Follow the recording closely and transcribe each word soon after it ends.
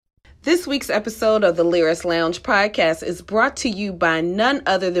This week's episode of the Liris Lounge podcast is brought to you by none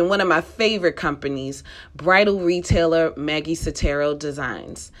other than one of my favorite companies, bridal retailer Maggie Sottero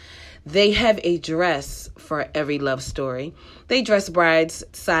Designs. They have a dress for every love story. They dress brides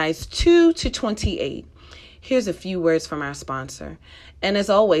size 2 to 28. Here's a few words from our sponsor. And as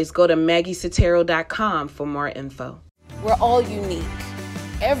always, go to maggiesottero.com for more info. We're all unique.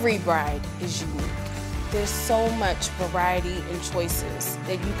 Every bride is unique. There's so much variety and choices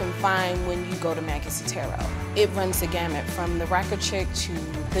that you can find when you go to Maggie Sottero. It runs the gamut from the rocker chick to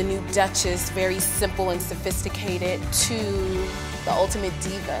the new Duchess, very simple and sophisticated, to the ultimate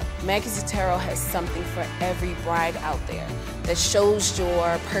diva. Maggie Sottero has something for every bride out there that shows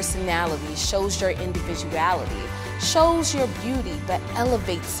your personality, shows your individuality, shows your beauty, but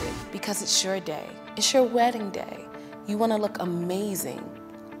elevates it because it's your day. It's your wedding day. You want to look amazing.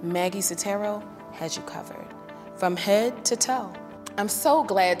 Maggie Sottero has you covered from head to toe. I'm so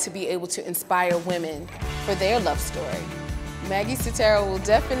glad to be able to inspire women for their love story. Maggie Sottero will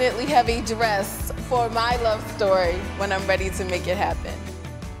definitely have a dress for my love story when I'm ready to make it happen.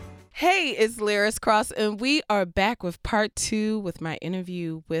 Hey, it's Liris Cross, and we are back with part 2 with my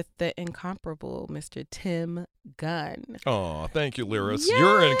interview with the incomparable Mr. Tim Gunn. Oh, thank you, Liris. Yay!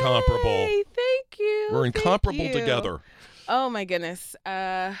 You're incomparable. Thank you. We're incomparable together. Oh, my goodness.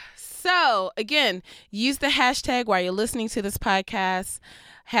 So, again, use the hashtag while you're listening to this podcast.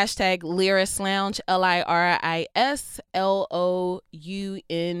 Hashtag Liris Lounge, LIRISLOUNGE.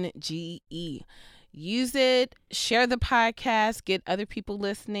 Use it, share the podcast, get other people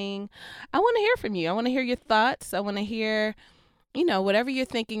listening. I want to hear from you. I want to hear your thoughts. I want to hear, whatever you're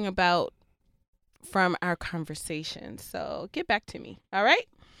thinking about from our conversation. So get back to me. All right?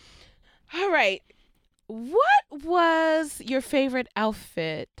 All right. What was your favorite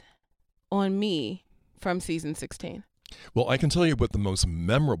outfit on me from season 16? Well, I can tell you what the most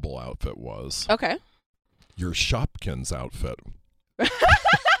memorable outfit was. Okay. Your Shopkins outfit. I'm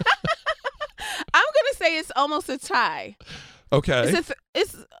going to say it's almost a tie. Okay.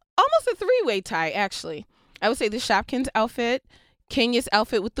 It's almost a 3-way tie, actually. I would say the Shopkins outfit, Kenya's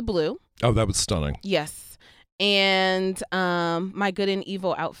outfit with the blue. Oh, that was stunning. Yes. And my Good and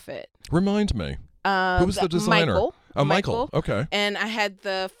Evil outfit. Remind me. Who was the designer? Michael. Oh, Michael. Okay. And I had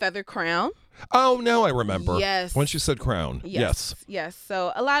the feather crown. Oh, now I remember. Yes. Once you said crown. Yes.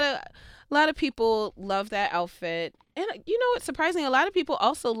 So a lot of people love that outfit. And you know what's surprising? A lot of people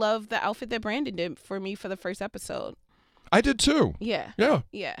also love the outfit that Brandon did for me for the first episode. I did too. Yeah. Yeah.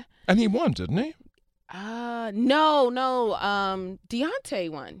 Yeah. And he won, didn't he? No. Deontay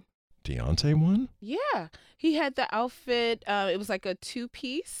won. Deontay won? Yeah. He had the outfit. It was like a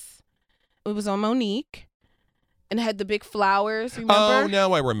 2-piece. It was on Monique. And it had the big flowers, remember? Oh,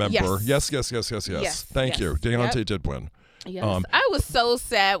 now I remember. Yes. Yes. Thank you. Deontay did win. Yes. I was so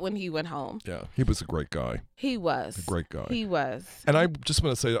sad when he went home. Yeah, he was a great guy. He was. A great guy. He was. And I just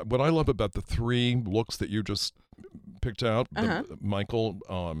want to say what I love about the 3 looks that you just picked out, Michael,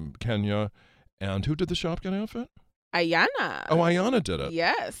 Kenya, and who did the Shopkin outfit? Ayana. Oh, Ayana did it.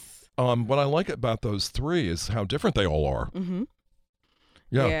 Yes. What I like about those 3 is how different they all are. Mm-hmm.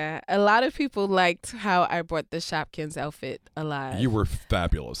 Yeah. A lot of people liked how I brought the Shopkins outfit alive. You were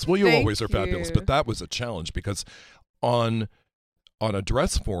fabulous. Well, you Thank always are fabulous, you. but that was a challenge because on a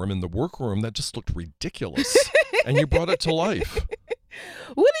dress form in the workroom, that just looked ridiculous. And you brought it to life.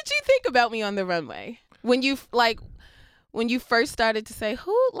 What did you think about me on the runway? When you first started to say,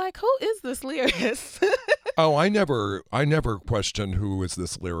 who is this Liris? Oh, I never questioned who is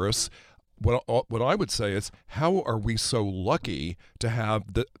this Liris. What I would say is, how are we so lucky to have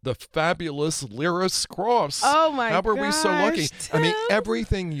the fabulous Liris Cross? Oh my gosh. How are we so lucky? Tim. I mean,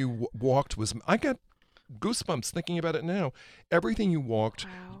 everything you walked was. I got goosebumps thinking about it now. Everything you walked,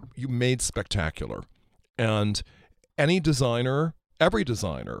 you made spectacular, and every designer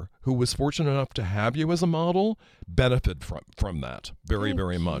who was fortunate enough to have you as a model benefited from that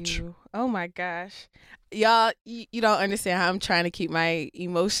very much. Oh my gosh. Y'all, you don't understand how I'm trying to keep my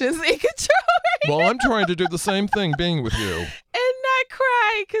emotions in control. Well, I'm trying to do the same thing being with you. And not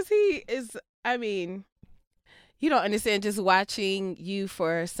cry, because he is, you don't understand just watching you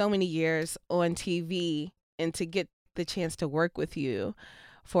for so many years on TV and to get the chance to work with you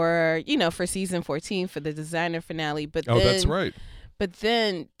for season 14 for the designer finale. But that's right. But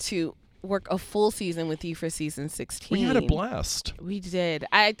then to work a full season with you for season 16. We had a blast. We did.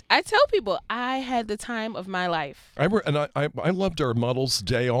 I tell people I had the time of my life. I loved our Models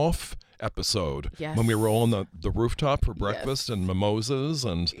Day Off episode. Yes. When we were all on the rooftop for breakfast and mimosas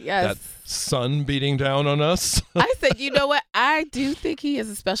and that sun beating down on us. I said, you know what? I do think he has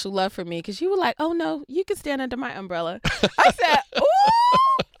a special love for me, because you were like, oh no, you can stand under my umbrella. I said, ooh.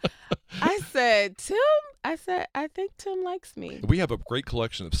 said, Tim, I think Tim likes me. We have a great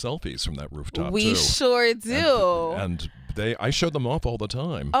collection of selfies from that rooftop, We too. sure do. And I show them off all the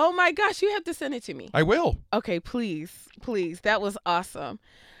time. Oh, my gosh. You have to send it to me. I will. Okay, please. Please. That was awesome.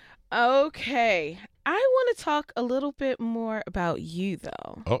 Okay. I want to talk a little bit more about you,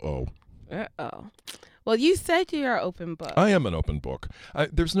 though. Uh-oh. Well, you said you're an open book. I am an open book.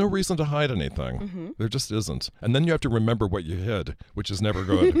 There's no reason to hide anything. Mm-hmm. There just isn't. And then you have to remember what you hid, which is never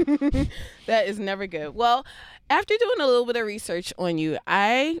good. That is never good. Well, after doing a little bit of research on you,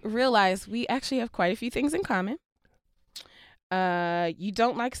 I realized we actually have quite a few things in common. You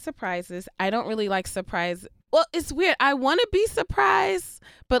don't like surprises. I don't really like surprise. Well, it's weird. I want to be surprised,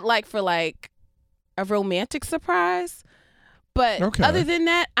 but for a romantic surprise. But other than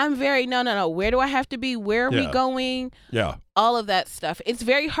that, I'm very, no. Where do I have to be? Where are we going? Yeah. All of that stuff. It's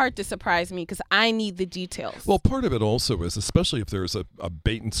very hard to surprise me because I need the details. Well, part of it also is, especially if there's a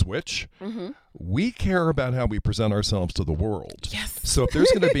bait and switch, we care about how we present ourselves to the world. Yes. So if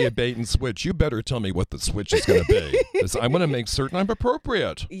there's going to be a bait and switch, you better tell me what the switch is going to be. Because I want to make certain I'm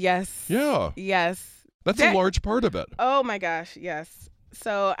appropriate. Yes. Yeah. Yes. That's a large part of it. Oh, my gosh. Yes.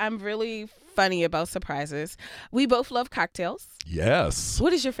 So I'm really funny about surprises. We both love cocktails. Yes.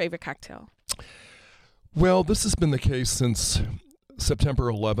 What is your favorite cocktail? Well, this has been the case since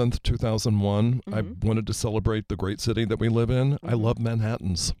September 11th, 2001. I wanted to celebrate the great city that we live in. I love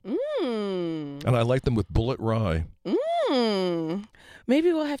Manhattans. And I like them with bullet rye.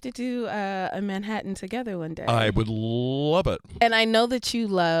 Maybe we'll have to do a Manhattan together one day. I would love it. And I know that you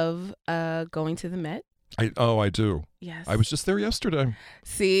love going to the Met. I do. Yes. I was just there yesterday.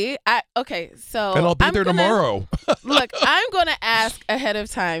 See? Okay, so and I'll be there tomorrow. Look, I'm going to ask ahead of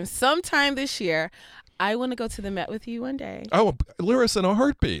time. Sometime this year, I want to go to the Met with you one day. Oh, Liris in a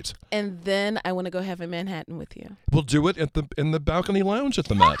heartbeat. And then I want to go have a Manhattan with you. We'll do it in the balcony lounge at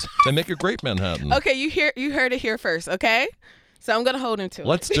the Met. They make a great Manhattan. Okay, you heard it here first, okay? So I'm going to hold him to it.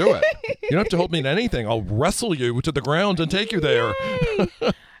 Let's do it. You don't have to hold me to anything. I'll wrestle you to the ground and take you there.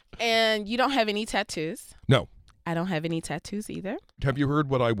 And you don't have any tattoos? No. I don't have any tattoos either. Have you heard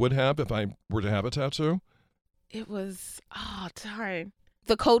what I would have if I were to have a tattoo? It was, darn.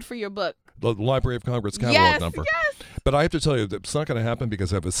 The code for your book. The Library of Congress catalog number. Yes. But I have to tell you that it's not going to happen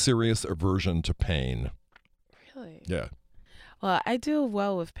because I have a serious aversion to pain. Really? Yeah. Well, I deal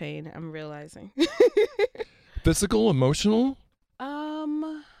well with pain, I'm realizing. Physical, emotional?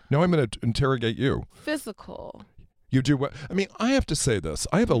 No, I'm going to interrogate you. Physical. You do what? I mean, I have to say this.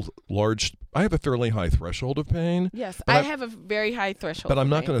 I have a fairly high threshold of pain. Yes, I have a very high threshold. But I'm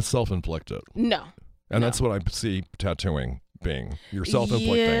not going to self-inflict it. No. And that's what I see tattooing being. You're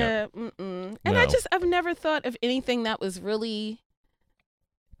self-inflicting it. Mm-mm. And I've never thought of anything that was really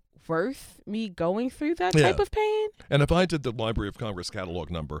worth me going through that type of pain. And if I did the Library of Congress catalog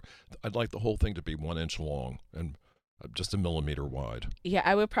number, I'd like the whole thing to be 1 inch long and just 1 millimeter wide. Yeah,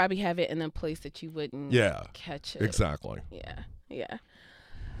 I would probably have it in a place that you wouldn't catch it. Exactly. Yeah.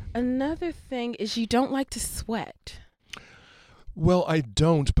 Another thing is you don't like to sweat. Well, I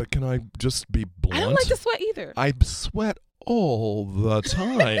don't, but can I just be blunt? I don't like to sweat either. I sweat all the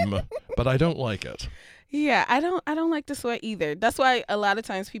time, but I don't like it. Yeah, I don't like to sweat either. That's why a lot of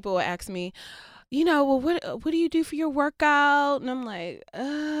times people will ask me, well, what do you do for your workout? And I'm like,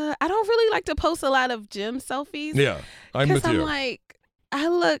 I don't really like to post a lot of gym selfies. Yeah, I'm with you. Because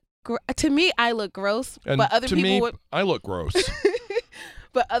I'm like, to me, I look gross. And but other people I look gross.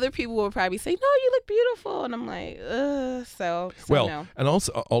 But other people will probably say, no, you look beautiful. And I'm like, so no. And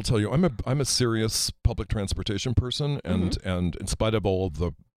also, I'll tell you, I'm a serious public transportation person. And in spite of all of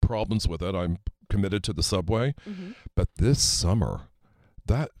the problems with it, I'm committed to the subway. But this summer,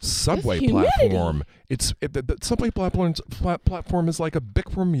 that subway platform, the subway platform is like a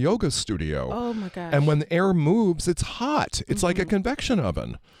Bikram yoga studio. Oh my gosh. And when the air moves, it's hot. It's like a convection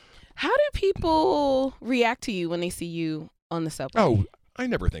oven. How do people react to you when they see you on the subway? Oh, I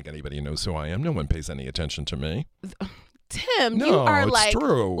never think anybody knows who I am. No one pays any attention to me. Tim, no, you are it's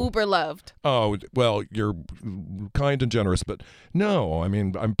true. Uber loved. Oh, well, you're kind and generous, but no, I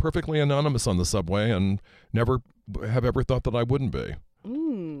mean, I'm perfectly anonymous on the subway and never have ever thought that I wouldn't be.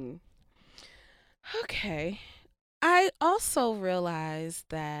 Okay. I also realized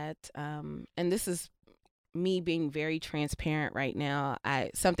that, and this is me being very transparent right now,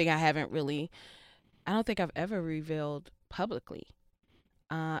 something I don't think I've ever revealed publicly.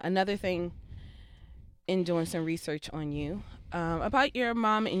 Another thing in doing some research on you, about your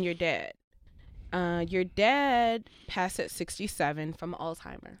mom and your dad. Your dad passed at 67 from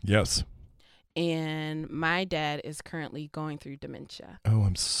Alzheimer's. Yes. And my dad is currently going through dementia. Oh,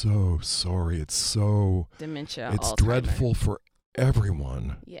 I'm so sorry. It's so... Dementia, It's Alzheimer's. dreadful for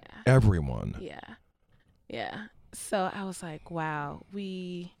Everyone. Yeah. Everyone. Yeah. Yeah. So I was like, wow,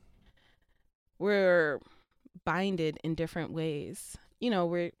 we're binded in different ways.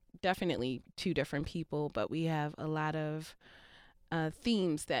 We're definitely two different people, but we have a lot of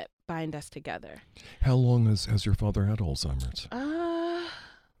themes that bind us together. How long has your father had Alzheimer's?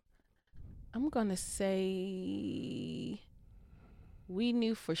 I'm going to say we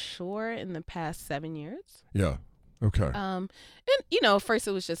knew for sure in the past 7 years. Yeah. Okay. And first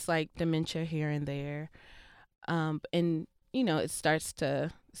it was just like dementia here and there. And it starts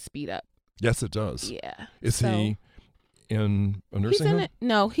to speed up. Yes, it does. Yeah. Is he in a nursing home?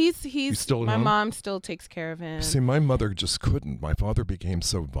 No, he's still at my home? mom still takes care of him. See, my mother just couldn't. My father became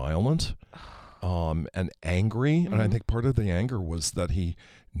so violent and angry. And I think part of the anger was that he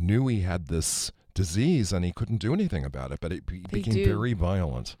knew he had this disease and he couldn't do anything about it, but it became very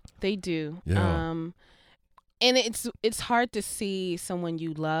violent. They do. Yeah. And it's hard to see someone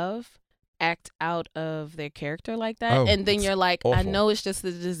you love act out of their character like that. Oh, and then you're like, awful. I know it's just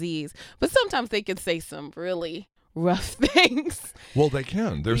the disease. But sometimes they can say some really rough things. Well, they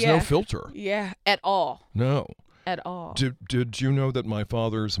can. There's no filter. Yeah, at all. No. At all. Did you know that my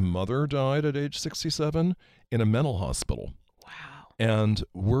father's mother died at age 67 in a mental hospital? Wow. And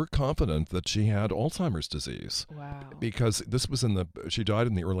we're confident that she had Alzheimer's disease. Wow. Because she died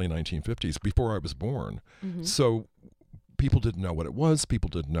in the early 1950s, before I was born. Mm-hmm. So people didn't know what it was. People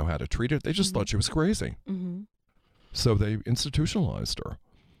didn't know how to treat it. They just thought she was crazy. Mm-hmm. So they institutionalized her.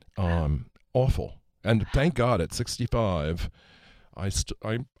 Awful. And thank God at 65, I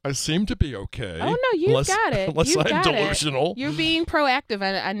seem to be okay. Oh, no, you got it. Unless I'm delusional. You're being proactive.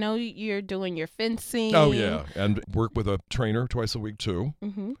 I know you're doing your fencing. Oh, yeah. And work with a trainer twice a week, too.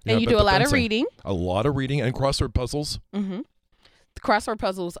 Mm-hmm. Yeah, and you do a lot of reading. A lot of reading and crossword puzzles. Mm-hmm. The crossword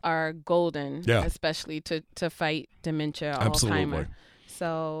puzzles are golden, especially to fight dementia, Alzheimer.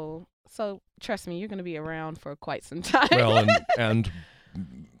 So trust me, you're going to be around for quite some time. Well, and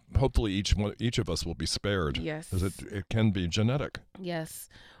hopefully each of us will be spared. Yes. Because it can be genetic. Yes.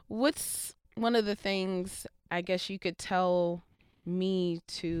 What's one of the things I guess you could tell me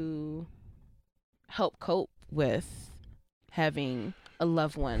to help cope with having a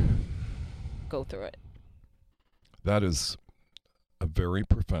loved one go through it? That is a very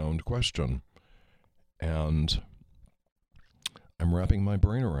profound question. And I'm wrapping my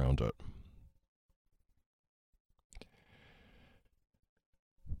brain around it.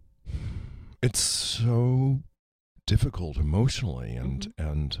 It's so difficult emotionally and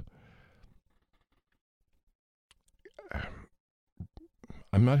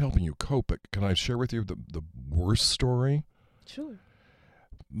I'm not helping you cope, but can I share with you the worst story? Sure.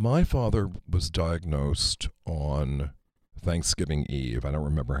 My father was diagnosed on Thanksgiving Eve. I don't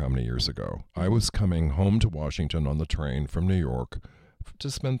remember how many years ago. I was coming home to Washington on the train from New York to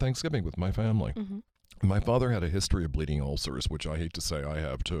spend Thanksgiving with my family. Mm-hmm. My father had a history of bleeding ulcers, which I hate to say I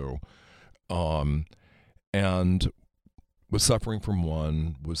have too. And was suffering from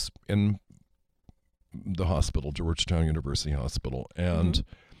one, was in the hospital, Georgetown University Hospital, and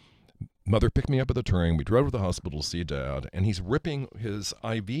mother picked me up at the train. We drove to the hospital to see Dad, and he's ripping his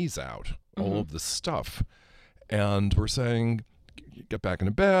IVs out, all of this stuff. And we're saying, get back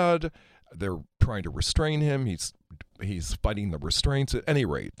into bed. They're trying to restrain him. He's fighting the restraints. At any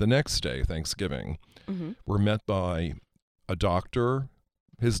rate, the next day, Thanksgiving, we're met by a doctor,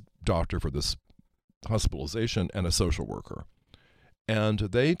 his doctor for this hospitalization, and a social worker. And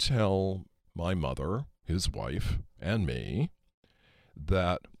they tell my mother, his wife, and me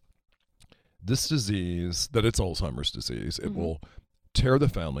that this disease, that it's Alzheimer's disease, it will tear the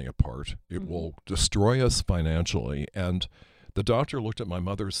family apart. It will destroy us financially. And the doctor looked at my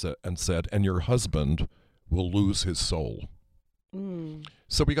mother and said, and your husband will lose his soul.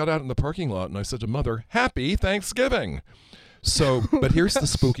 So we got out in the parking lot, and I said to Mother, Happy Thanksgiving. So, but here's the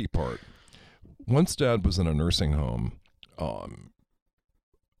spooky part. Once Dad was in a nursing home,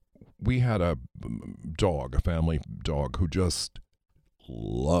 we had a dog, a family dog, who just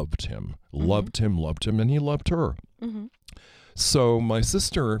loved him, loved him, and he loved her. So my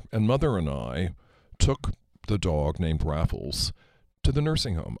sister and mother and I took the dog named Raffles to the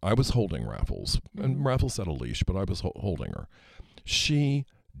nursing home. I was holding Raffles, and Raffles had a leash, but I was holding her. She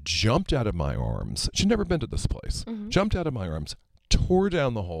jumped out of my arms. She'd never been to this place. Jumped out of my arms, tore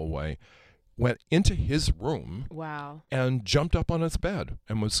down the hallway, went into his room. Wow. And jumped up on his bed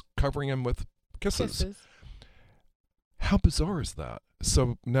and was covering him with kisses. How bizarre is that?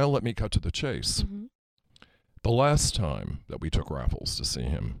 So now let me cut to the chase. The last time that we took Raffles to see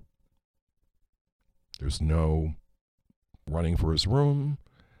him, there's no running for his room.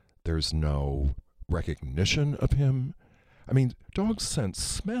 There's no recognition of him. I mean, dogs sense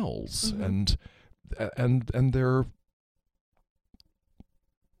smells Mm-hmm. and their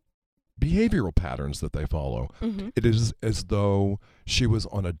behavioral patterns that they follow. Mm-hmm. It is as though she was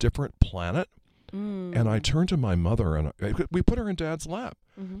on a different planet. And I turned to my mother, and we put her in Dad's lap.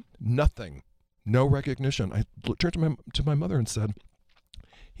 Mm-hmm. Nothing, no recognition. I turned to my mother and said,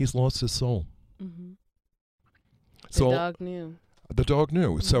 "He's lost his soul." Mm-hmm. So the dog knew. The dog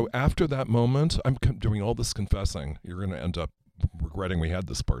knew. Mm-hmm. So after that moment, I'm doing all this confessing. You're going to end up regretting we had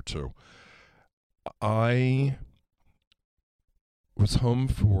this part too. I was home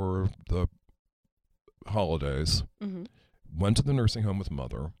for the holidays, Mm-hmm. went to the nursing home with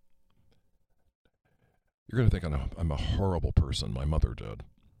Mother. You're going to think I'm a horrible person. My mother did.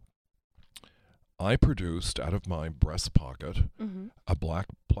 I produced out of my breast pocket Mm-hmm. a black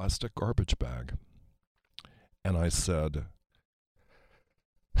plastic garbage bag. And I said,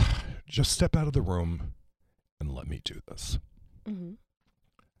 just step out of the room and let me do this. Mm-hmm.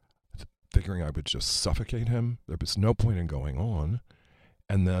 Figuring I would just suffocate him. There was no point in going on.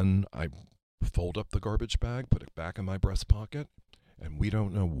 And then I fold up the garbage bag, put it back in my breast pocket, and we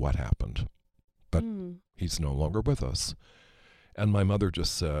don't know what happened. But he's no longer with us. And my mother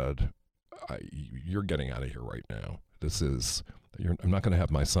just said, you're getting out of here right now. I'm not going to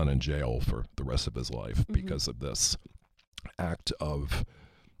have my son in jail for the rest of his life because of this act of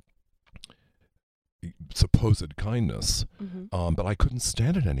supposed kindness. But I couldn't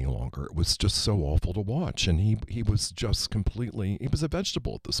stand it any longer. It was just so awful to watch. And he was just completely, he was a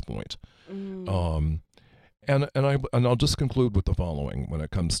vegetable at this point. And I'll just conclude with the following when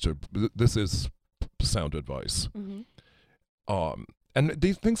it comes to, this is sound advice. And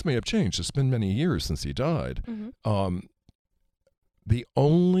these things may have changed. It's been many years since he died. The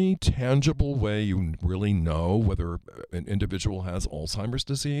only tangible way you really know whether an individual has Alzheimer's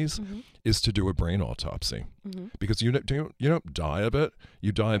disease is to do a brain autopsy, because you don't die of it.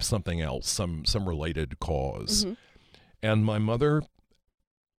 You die of something else, some related cause. And my mother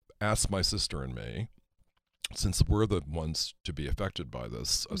asked my sister and me, since we're the ones to be affected by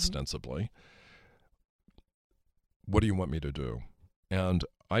this ostensibly, what do you want me to do? And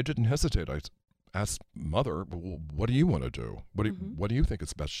I didn't hesitate. I asked Mother, well, what do you want to do? What do you think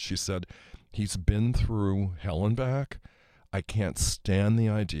is best? She said, he's been through hell and back. I can't stand the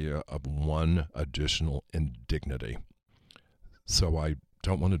idea of one additional indignity. So I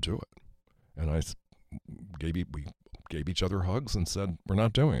don't want to do it. And we gave each other hugs and said, we're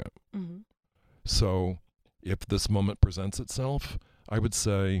not doing it. So if this moment presents itself, I would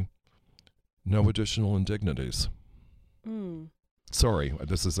say no additional indignities. Sorry,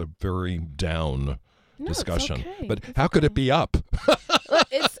 this is a very down discussion. It's okay. But how could it be up? Look,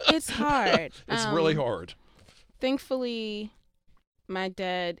 it's hard. It's really hard. Thankfully, my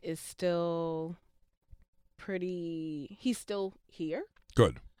dad is still he's still here.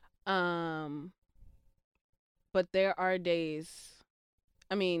 Good. But there are days,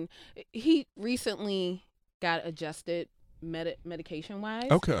 I mean, he recently got adjusted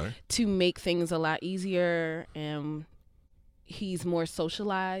medication-wise. Okay. To make things a lot easier, and he's more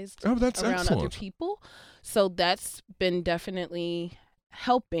socialized around excellent. Other people. So that's been definitely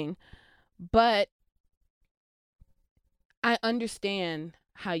helping. But I understand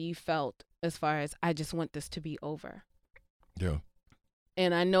how you felt as far as, I just want this to be over. Yeah.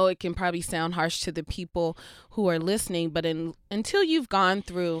 And I know it can probably sound harsh to the people who are listening, but until you've gone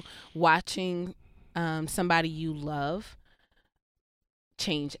through watching somebody you love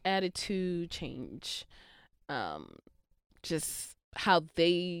change attitude, change just how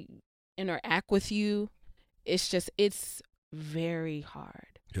they interact with you, it's very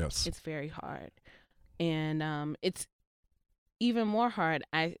hard. Yes. It's very hard. And it's even more hard.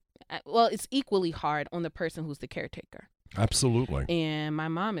 It's equally hard on the person who's the caretaker. Absolutely. And my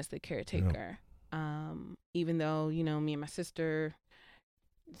mom is the caretaker. Yeah. Even though, me and my sister,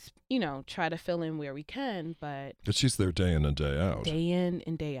 try to fill in where we can, but she's there day in and day out. Day in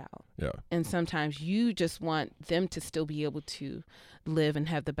and day out. Yeah. And sometimes you just want them to still be able to live and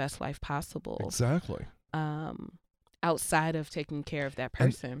have the best life possible. Exactly. Outside of taking care of that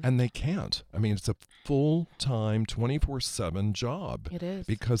person. And they can't. I mean, it's a full-time 24/7 job. It is.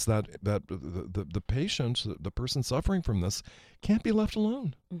 Because the patient, the person suffering from this, can't be left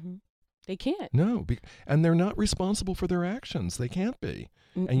alone. They can't. No, and they're not responsible for their actions. They can't be.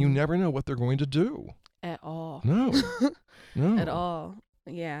 And you never know what they're going to do. At all. No. No. At all.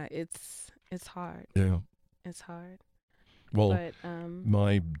 Yeah, it's hard. Yeah. It's hard. Well, but,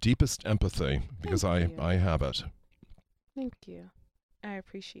 my deepest empathy, because I have it. Thank you. I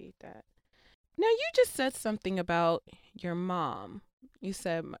appreciate that. Now, you just said something about your mom. You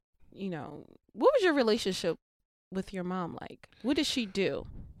said, what was your relationship with your mom like? What did she do?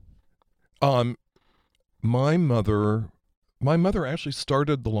 My mother actually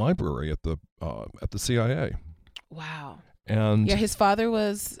started the library at the CIA. Wow. And yeah, his father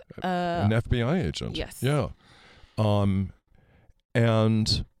was an FBI agent. Yes. Yeah.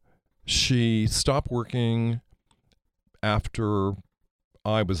 And she stopped working after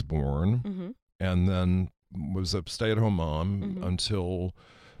I was born, and then was a stay-at-home mom until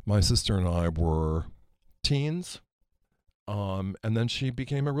my sister and I were teens. And then she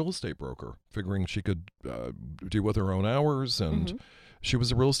became a real estate broker, figuring she could do with her own hours. And she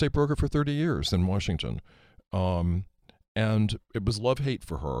was a real estate broker for 30 years in Washington. And it was love-hate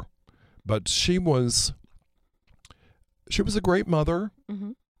for her. But she was a great mother.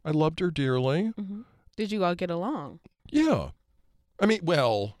 I loved her dearly. Did you all get along? Yeah. I mean,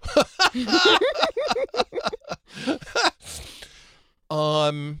 well...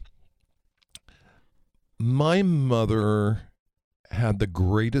 My mother had the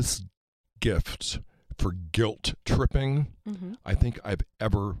greatest gift for guilt tripping I think I've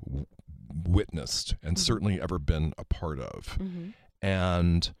ever witnessed and certainly ever been a part of.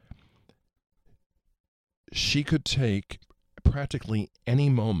 And she could take practically any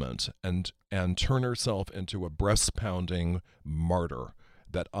moment and turn herself into a breast-pounding martyr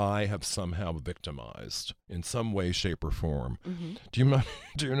that I have somehow victimized in some way, shape, or form. Do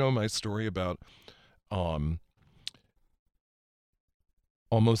you know my story about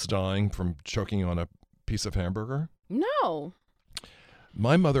almost dying from choking on a piece of hamburger? No.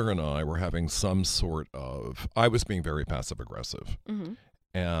 My mother and I were having some sort of... I was being very passive-aggressive.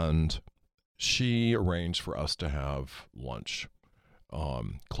 And she arranged for us to have lunch.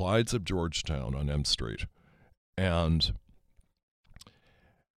 Clyde's of Georgetown on M Street. And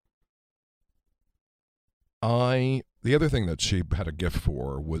the other thing that she had a gift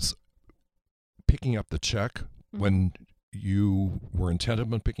for was picking up the check when you were intent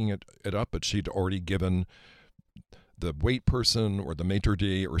on picking it up, but she'd already given the wait person or the maitre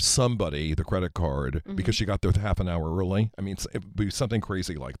d' or somebody the credit card because she got there half an hour early. I mean, it would be something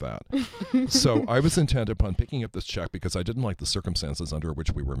crazy like that. So I was intent upon picking up this check because I didn't like the circumstances under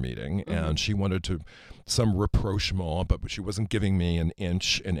which we were meeting, and she wanted some rapprochement, but she wasn't giving me an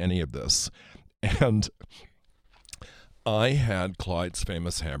inch in any of this. And I had Clyde's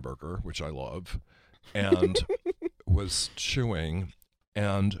famous hamburger, which I love, and was chewing,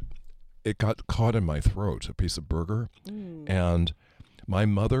 and it got caught in my throat, a piece of burger. And my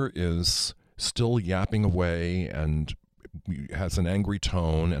mother is still yapping away and has an angry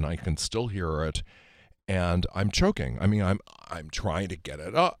tone, and I can still hear it. And I'm choking. I mean, I'm trying to get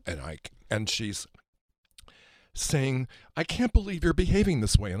it up, and she's saying, "I can't believe you're behaving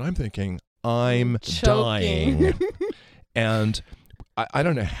this way." And I'm thinking, I'm dying. And I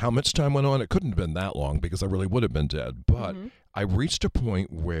don't know how much time went on. It couldn't have been that long because I really would have been dead. But I reached a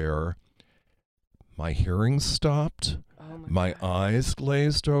point where my hearing stopped, my eyes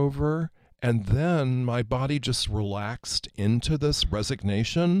glazed over, and then my body just relaxed into this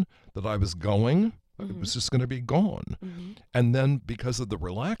resignation that I was going. It was just going to be gone. And then because of the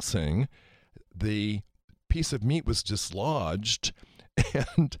relaxing, the piece of meat was dislodged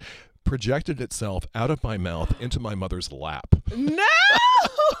and projected itself out of my mouth into my mother's lap. No!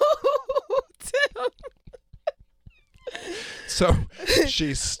 Tim. So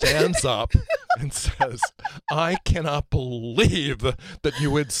she stands up and says, "I cannot believe that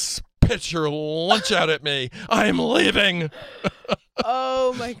you would spit your lunch out at me. I'm leaving."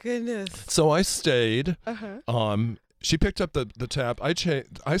 Oh my goodness. So I stayed. She picked up the tab. I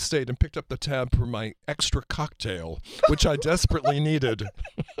stayed and picked up the tab for my extra cocktail, which I desperately needed.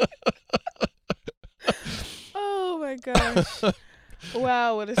 Oh my gosh.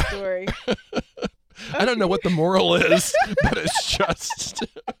 Wow, what a story. I don't know what the moral is, but it's just...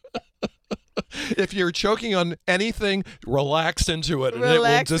 if you're choking on anything, relax into it, and it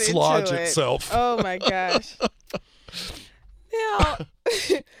will dislodge itself. Oh my gosh. Now,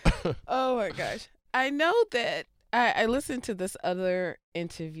 oh my gosh. I know that I listened to this other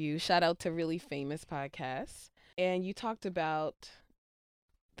interview. Shout out to Really Famous Podcast. And you talked about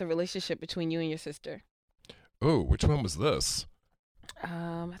the relationship between you and your sister. Oh, which one was this?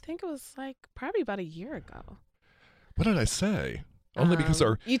 I think it was like probably about a year ago. What did I say? Only because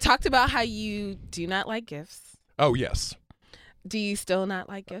you talked about how you do not like gifts. Oh, yes. Do you still not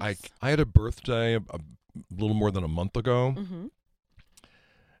like gifts? I had a birthday a little more than a month ago.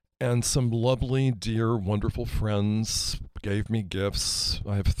 And some lovely, dear, wonderful friends gave me gifts.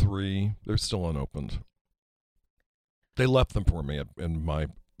 I have 3. They're still unopened. They left them for me in my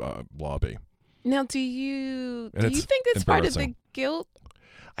lobby. Now, do you think it's part of the guilt?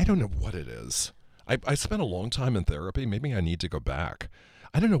 I don't know what it is. I spent a long time in therapy. Maybe I need to go back.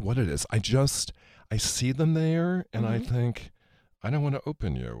 I don't know what it is. I see them there and I think, I don't want to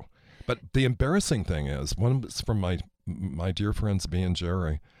open you. But the embarrassing thing is, one was from my dear friends B and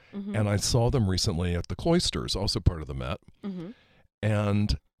Jerry, and I saw them recently at the Cloisters, also part of the Met,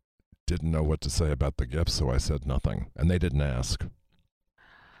 and didn't know what to say about the gifts, so I said nothing, and they didn't ask.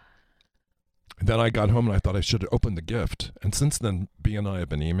 Then I got home and I thought I should open the gift, and since then, B and I have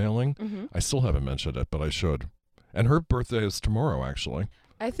been emailing. I still haven't mentioned it, but I should. And her birthday is tomorrow, actually.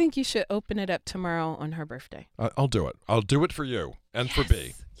 I think you should open it up tomorrow on her birthday. I'll do it. I'll do it for you and for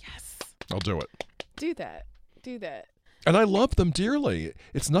B. Yes. I'll do it. Do that. And I love them dearly.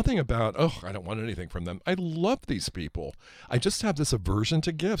 It's nothing about, I don't want anything from them. I love these people. I just have this aversion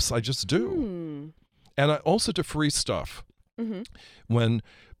to gifts. I just do. And I also to free stuff. When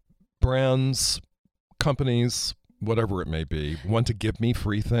brands, companies, whatever it may be, want to give me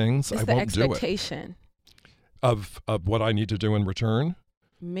free things, it's I won't do it. Expectation of what I need to do in return.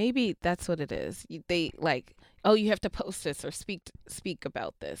 Maybe that's what it is. They like, you have to post this or speak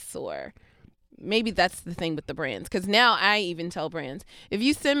about this, or maybe that's the thing with the brands. Because now I even tell brands, if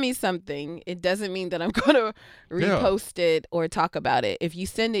you send me something, it doesn't mean that I'm going to repost it or talk about it. If you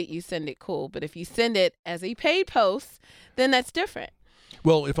send it, cool. But if you send it as a paid post, then that's different.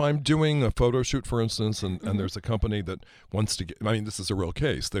 Well, if I'm doing a photo shoot, for instance, and there's a company that wants to get, I mean, this is a real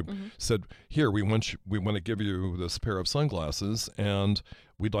case. They said, here, we want to give you this pair of sunglasses, and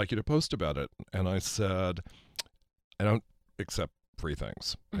we'd like you to post about it. And I said, I don't accept free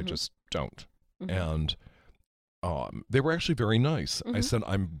things. I just don't. And they were actually very nice. I said,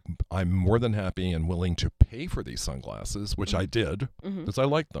 I'm more than happy and willing to pay for these sunglasses, which I did, because I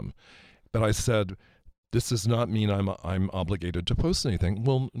liked them. But I said, this does not mean I'm obligated to post anything.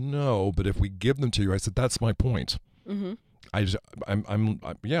 Well, no, but if we give them to you, I said, that's my point. I feel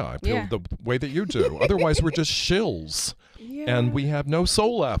the way that you do. Otherwise, we're just shills, and we have no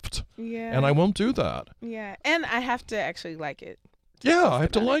soul left. And I won't do that. And I have to actually like it. I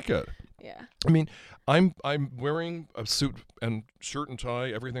have to like it. I mean, I'm wearing a suit and shirt and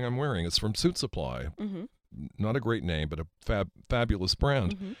tie. Everything I'm wearing is from Suit Supply. Not a great name, but a fabulous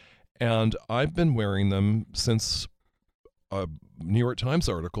brand. And I've been wearing them since a New York Times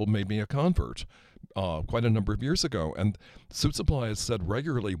article made me a convert quite a number of years ago. And Suit Supply has said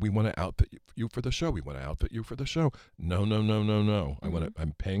regularly, we want to outfit you for the show. We want to outfit you for the show. No.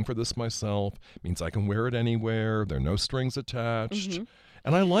 I'm paying for this myself. It means I can wear it anywhere. There are no strings attached.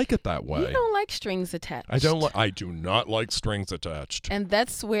 And I like it that way. You don't like strings attached. I do not like strings attached. And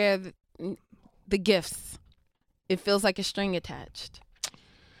that's where the gifts, it feels like a string attached.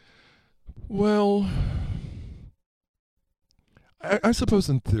 Well, I suppose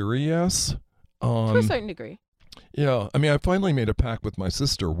in theory, yes. To a certain degree. Yeah. I mean, I finally made a pact with my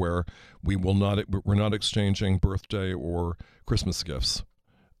sister where we're not exchanging birthday or Christmas gifts.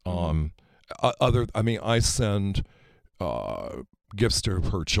 I send gifts to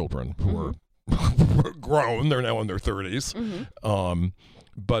her children who are grown. They're now in their 30s.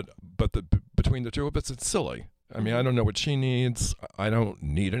 But between the two of us, it's silly. I mean, I don't know what she needs. I don't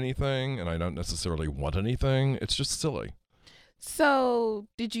need anything, and I don't necessarily want anything. It's just silly. So,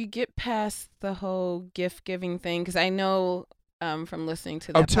 did you get past the whole gift-giving thing? Because I know from listening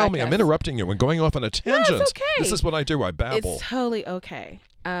to that tell podcast, me. I'm interrupting you and going off on a tangent. No, it's okay. This is what I do. I babble. It's totally okay.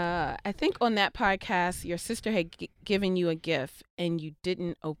 I think on that podcast, your sister had given you a gift, and you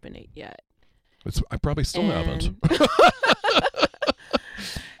didn't open it yet. I probably still haven't.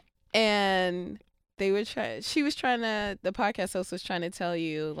 And the podcast host was trying to tell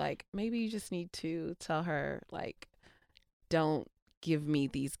you, like, maybe you just need to tell her, like, don't give me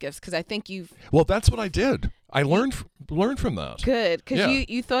these gifts, because I think Well, that's what I did. I learned from that. Good, because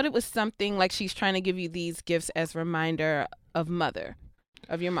you thought it was something like she's trying to give you these gifts as a reminder of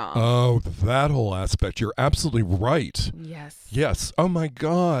your mom. Oh, that whole aspect. You're absolutely right. Yes. Oh, my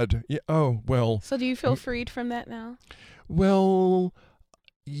God. Yeah. Oh, well. So do you feel freed from that now? Well,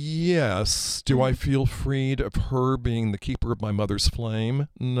 yes. Do I feel freed of her being the keeper of my mother's flame?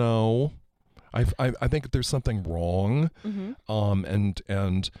 No. I think there's something wrong.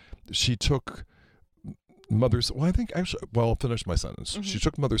 And she took mother's, I'll finish my sentence. She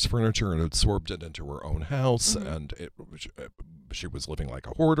took mother's furniture and absorbed it into her own house, and she was living like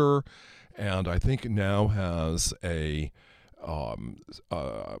a hoarder, and I think now has a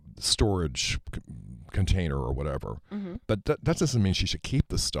storage container or whatever. But that doesn't mean she should keep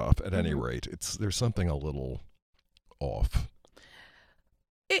the stuff at any rate. There's something a little off.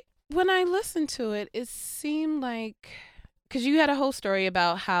 When I listened to it, it seemed like, because you had a whole story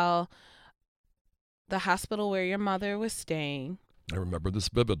about how the hospital where your mother was staying. I remember this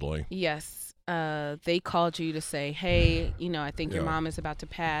vividly. Yes. they called you to say, hey, I think your mom is about to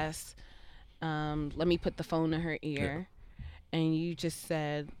pass. Let me put the phone in her ear. And you just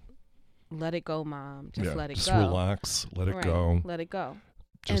said, let it go, Mom. Just let it just go. Relax. Let it go. Let it go.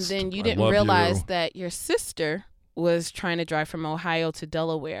 Just, and then you didn't realize that your sister was trying to drive from Ohio to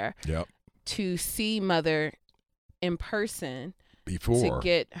Delaware to see Mother in person to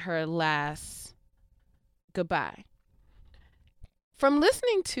get her last goodbye. From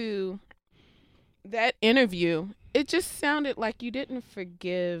listening to that interview, it just sounded like you didn't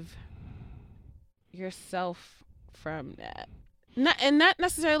forgive yourself from that. Not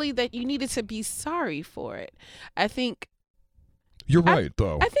necessarily that you needed to be sorry for it. I think you're right,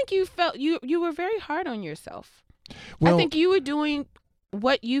 though. I think you felt you were very hard on yourself. Well, I think you were doing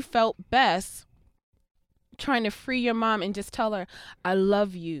what you felt best, trying to free your mom and just tell her, I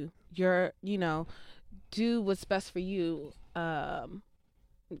love you. You're, do what's best for you. I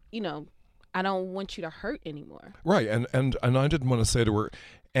don't want you to hurt anymore. Right. And I didn't want to say to her,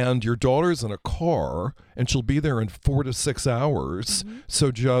 and your daughter's in a car and she'll be there in 4 to 6 hours. Mm-hmm.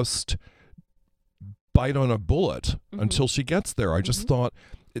 So just bite on a bullet until she gets there. I just thought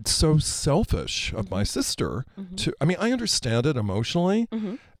it's so selfish of my sister to, I understand it emotionally.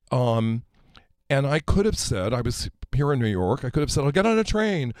 And I could have said, I was here in New York, I could have said, I'll get on a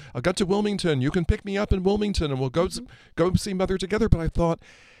train. I'll get to Wilmington. You can pick me up in Wilmington and we'll go see Mother together. But I thought,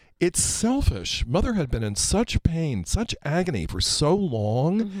 it's selfish. Mother had been in such pain, such agony for so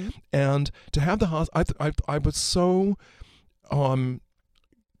long. And to have the hospital, I was so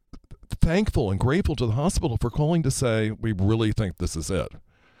thankful and grateful to the hospital for calling to say, we really think this is it.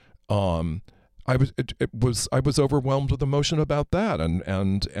 I was overwhelmed with emotion about that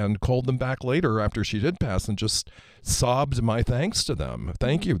and called them back later after she did pass and just sobbed my thanks to them.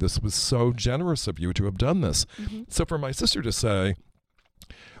 Thank you. This was so generous of you to have done this. So for my sister to say,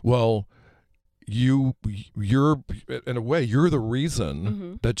 well, you're in a way, you're the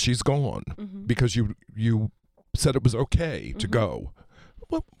reason that she's gone because you said it was okay to go.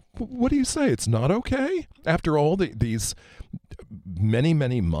 Well, what do you say? It's not okay? After all these many,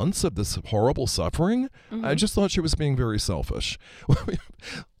 many months of this horrible suffering? I just thought she was being very selfish.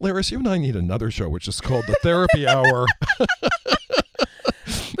 Liris, you and I need another show, which is called The Therapy Hour.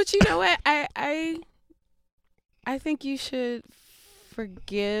 But you know what? I think you should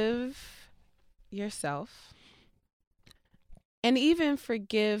forgive yourself and even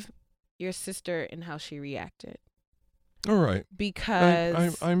forgive your sister and how she reacted. All right.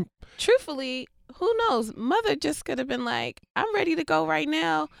 Because I'm truthfully, who knows? Mother just could have been like, I'm ready to go right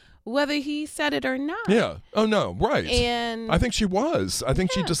now, whether he said it or not. Yeah. Oh, no. Right. And I think she was. I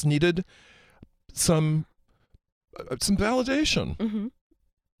think she just needed some validation.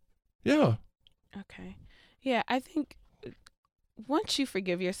 Yeah. Okay. Yeah. I think once you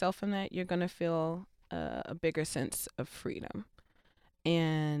forgive yourself from that, you're going to feel a bigger sense of freedom.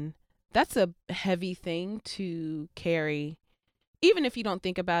 And that's a heavy thing to carry, even if you don't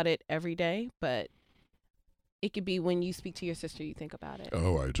think about it every day, but it could be when you speak to your sister, you think about it.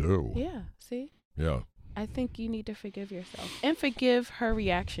 Oh, I do. Yeah. See? Yeah. I think you need to forgive yourself and forgive her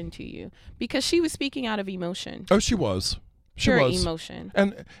reaction to you because she was speaking out of emotion. Oh, she was. She Pure was. emotion.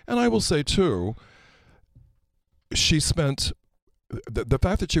 And I will say, too, she spent... The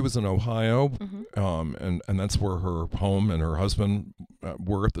fact that she was in Ohio, and that's where her home and her husband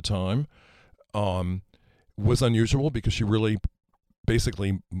were at the time, was unusual because she really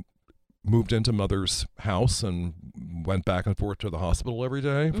basically moved into Mother's house and went back and forth to the hospital every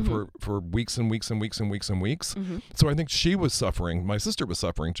day for weeks and weeks and weeks and weeks and weeks. So I think she was suffering. My sister was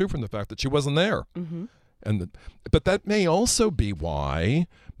suffering too from the fact that she wasn't there. But that may also be why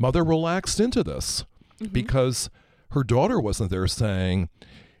Mother relaxed into this because her daughter wasn't there saying,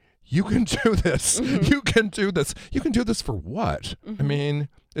 you can do this. You can do this. You can do this for what? I mean,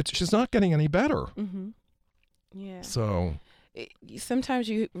 she's not getting any better. Yeah. So sometimes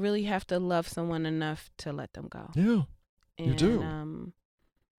you really have to love someone enough to let them go. Yeah, and, you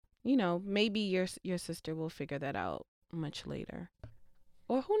do. Maybe your sister will figure that out much later.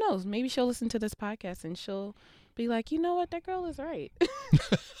 Or who knows? Maybe she'll listen to this podcast and she'll be like, you know what? That girl is right.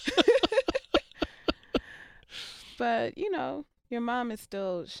 But, your mom is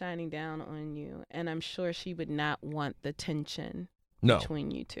still shining down on you. And I'm sure she would not want the tension between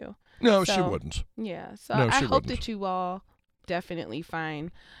you two. No, she wouldn't. Yeah. So I hope that you all definitely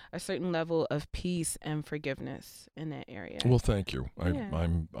find a certain level of peace and forgiveness in that area. Well, thank you.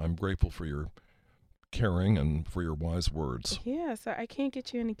 I'm grateful for your caring and for your wise words. Yeah. So I can't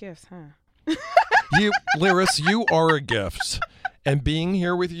get you any gifts, huh? Liris, you are a gift. And being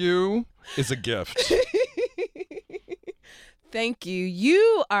here with you is a gift. Thank you.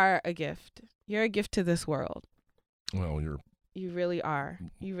 You are a gift. You're a gift to this world. Well, You really are.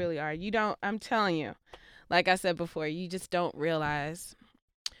 You really are. You don't, I'm telling you, like I said before, you just don't realize.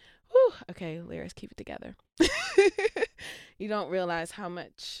 Whew, okay, Liris, keep it together. You don't realize how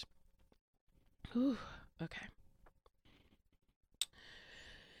much. Whew, okay.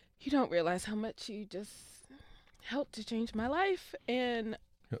 You don't realize how much you just helped to change my life. And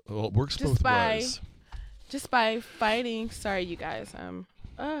well, it works both ways. Just by fighting. Sorry, you guys.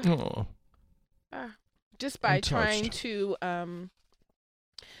 Just by trying to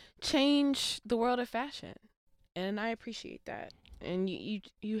change the world of fashion, and I appreciate that. And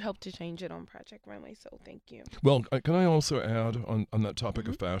you helped to change it on Project Runway, so thank you. Well, can I also add on that topic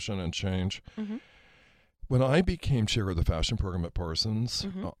of fashion and change? Mm-hmm. When I became chair of the fashion program at Parsons,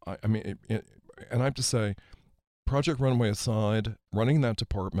 and I have to say, Project Runway aside, running that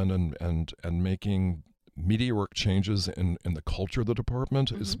department and making meteoric changes in the culture of the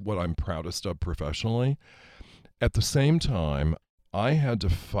department is what I'm proudest of professionally. At the same time, I had to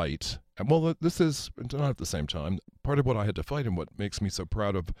fight. Well, this is not at the same time. Part of what I had to fight and what makes me so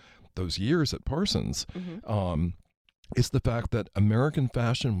proud of those years at Parsons is the fact that American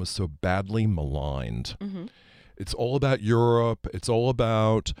fashion was so badly maligned. It's all about Europe. It's all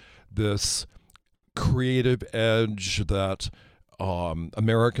about this creative edge that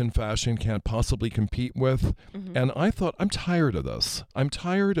American fashion can't possibly compete with. And I thought, I'm tired of this. I'm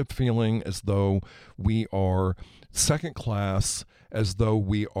tired of feeling as though we are second class, as though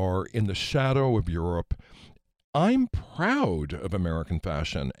we are in the shadow of Europe. I'm proud of American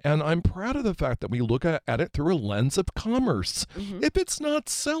fashion, and I'm proud of the fact that we look at it through a lens of commerce. If it's not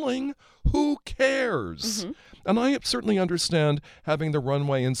selling, who cares? And I certainly understand having the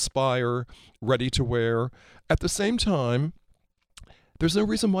runway inspire ready to wear. At the same time, there's no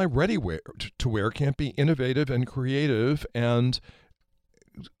reason why ready to wear can't be innovative and creative and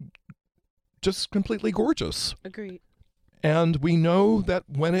just completely gorgeous. Agreed. And we know that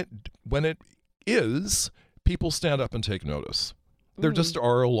when it is, people stand up and take notice. There just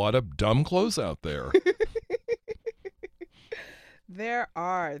are a lot of dumb clothes out there. There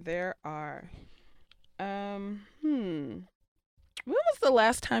are. When was the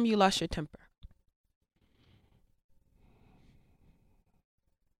last time you lost your temper?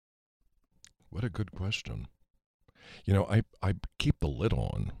 What a good question. You know, I keep the lid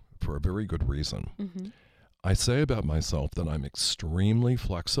on for a very good reason. I say about myself that I'm extremely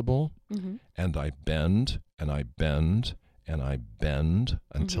flexible, and I bend and I bend and I bend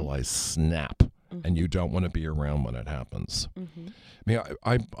until I snap, and you don't want to be around when it happens. I mean,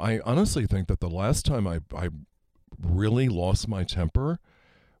 I honestly think that the last time I really lost my temper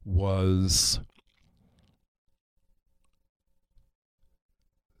was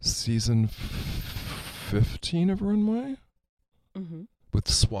season 15 of Runway with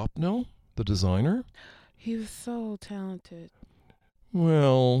Swapnil, the designer. He was so talented.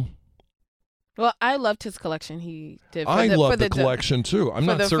 Well, I loved his collection he did. I love the collection too. I'm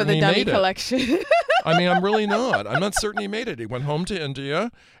not certain he made it. Collection. I mean, I'm really not. I'm not certain he made it. He went home to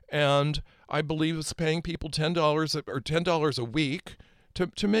India, and I believe was paying people $10 a week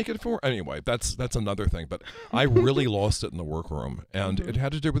to make it for. Anyway, that's another thing. But I really lost it in the workroom, and it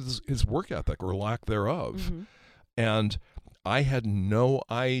had to do with his work ethic or lack thereof. And I had no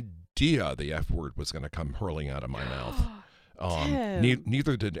idea the F word was going to come hurling out of my mouth.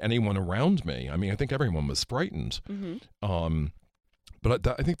 Neither did anyone around me. I mean, I think everyone was frightened. But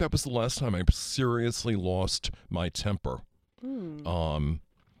I think that was the last time I seriously lost my temper. And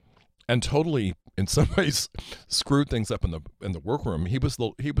totally, in some ways, screwed things up in the workroom. He was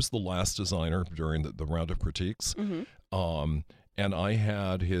the last designer during the round of critiques. And I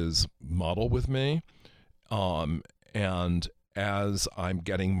had his model with me. And as I'm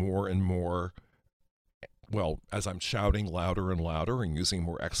getting more and more, as I'm shouting louder and louder and using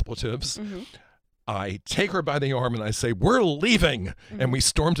more expletives, I take her by the arm and I say, "We're leaving." And we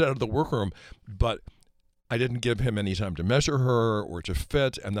stormed out of the workroom. But I didn't give him any time to measure her or to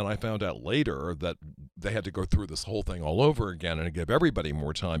fit. And then I found out later that they had to go through this whole thing all over again and give everybody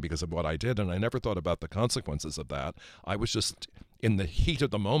more time because of what I did. And I never thought about the consequences of that. I was just in the heat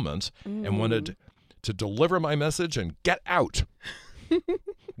of the moment and wanted to deliver my message and get out,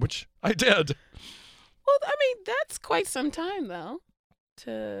 which I did. Well, I mean, that's quite some time, though,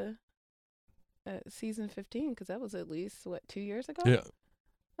 to season 15, because that was at least, 2 years ago? Yeah.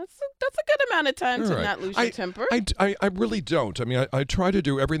 That's a good amount of time to not lose your temper. I really don't. I mean, I try to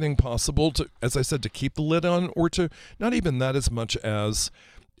do everything possible to, as I said, to keep the lid on, or to not even that as much as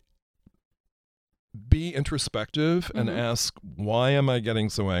be introspective and ask, why am I getting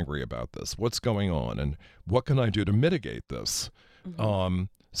so angry about this? What's going on? And what can I do to mitigate this?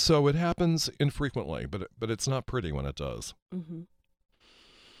 So it happens infrequently, but it's not pretty when it does. Mm-hmm.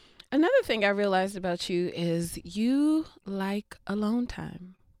 Another thing I realized about you is you like alone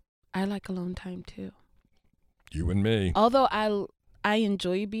time. I like alone time too. You and me. Although I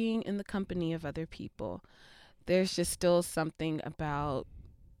enjoy being in the company of other people, there's just still something about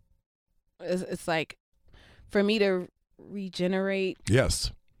it's like for me to regenerate.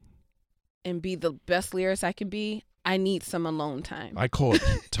 Yes. And be the best Liris I can be, I need some alone time. I call it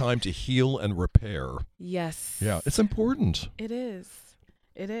time to heal and repair. Yes. Yeah, it's important. It is.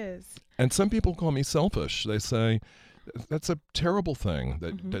 It is. And some people call me selfish. They say, that's a terrible thing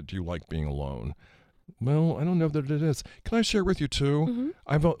that you like being alone. Well, I don't know that it is. Can I share with you, too? Mm-hmm.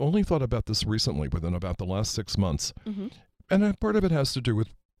 I've only thought about this recently, within about the last 6 months. Mm-hmm. And part of it has to do with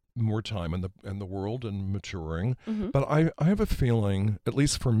more time in the world and maturing. Mm-hmm. But I have a feeling, at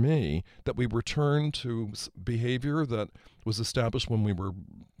least for me, that we return to behavior that was established when we were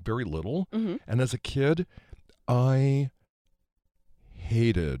very little. Mm-hmm. And as a kid, I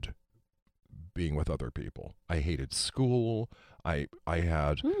hated being with other people. I hated school. I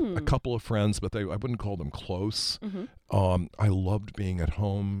had a couple of friends, but I wouldn't call them close. Mm-hmm. I loved being at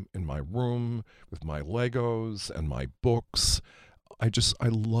home in my room with my Legos and my books. I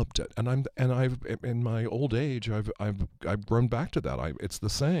loved it, and I've in my old age I've grown back to that. It's the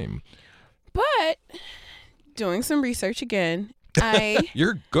same. But doing some research again,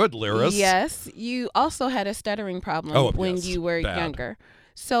 You're good, Liris. Yes, you also had a stuttering problem when you were younger.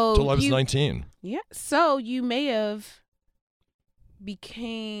 So till I was 19. Yeah, so you may have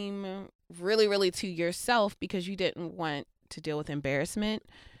became really, really to yourself because you didn't want to deal with embarrassment,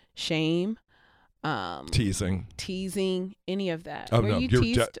 shame. Teasing, any of that. Were you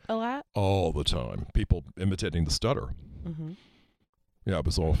teased a lot? All the time. People imitating the stutter. Mm-hmm. Yeah, it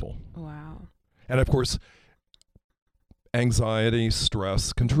was awful. Wow. And of course, anxiety,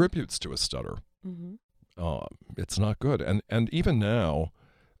 stress contributes to a stutter. Mm-hmm. It's not good. And even now,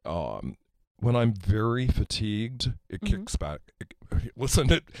 when I'm very fatigued, it kicks back. Listen,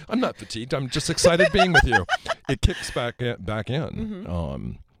 I'm not fatigued. I'm just excited being with you. It kicks back in.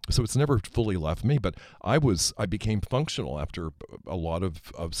 Mm-hmm. So it's never fully left me, but I became functional after a lot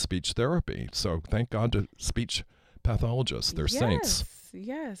of speech therapy. So thank God to speech pathologists. They're saints.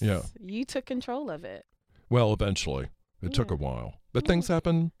 Yes. Yeah. You took control of it. Well, eventually. It took a while. But things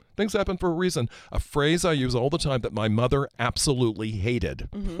happen. Things happen for a reason. A phrase I use all the time that my mother absolutely hated.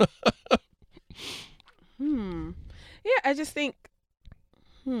 Mm-hmm. Yeah, I just think,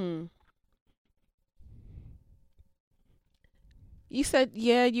 You said,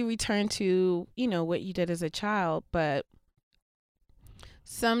 you return to, what you did as a child, but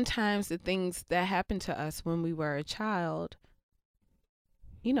sometimes the things that happened to us when we were a child,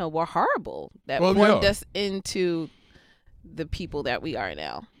 were horrible. That formed us into the people that we are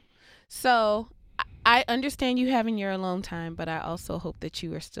now. So I understand you having your alone time, but I also hope that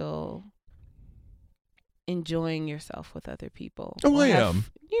you are still enjoying yourself with other people. Oh, I am.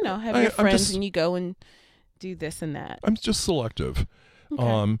 Have your friends and you go and do this and that. I'm just selective.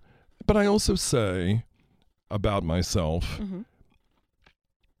 Okay. But I also say about myself,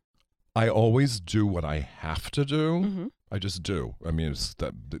 I always do what I have to do. Mm-hmm. I just do. I mean,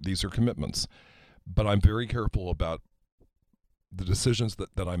 these are commitments. But I'm very careful about the decisions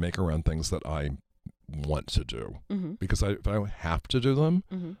that I make around things that I want to do. Mm-hmm. Because if I have to do them,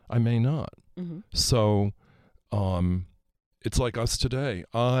 mm-hmm. I may not. Mm-hmm. So it's like us today.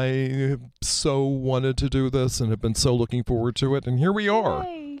 I so wanted to do this and have been so looking forward to it, and here we are.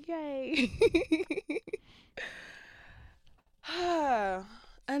 Yay.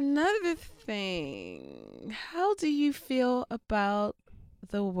 Another thing, how do you feel about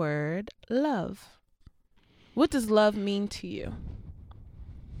the word love? What does love mean to you?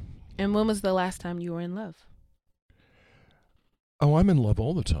 And when was the last time you were in love? Oh, I'm in love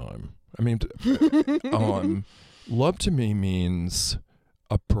all the time. I mean, love to me means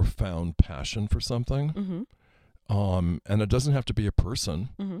a profound passion for something. Mm-hmm. And it doesn't have to be a person.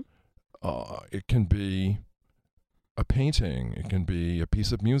 Mm-hmm. It can be a painting. It can be a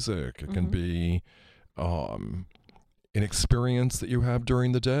piece of music. It can be an experience that you have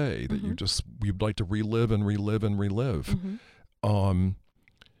during the day that you'd like to relive and relive and relive.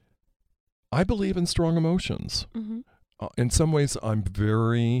 I believe in strong emotions. In some ways, I'm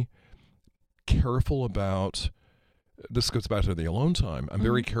very careful about, this goes back to the alone time, I'm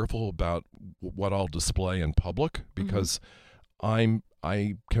very careful about what I'll display in public because I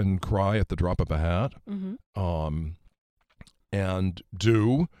can cry at the drop of a hat, and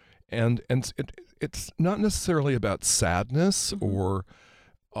it's not necessarily about sadness or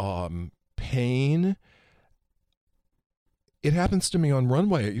pain. It happens to me on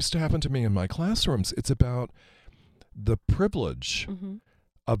Runway. It used to happen to me in my classrooms. It's about the privilege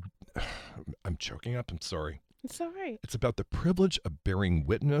of, I'm choking up, I'm sorry. It's all right. It's about the privilege of bearing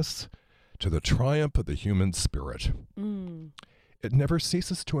witness to the triumph of the human spirit. It never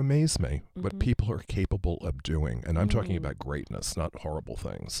ceases to amaze me what people are capable of doing. And I'm talking about greatness, not horrible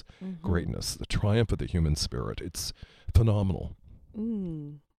things. Greatness, the triumph of the human spirit. It's phenomenal.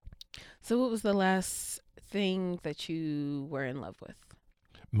 So what was the last thing that you were in love with?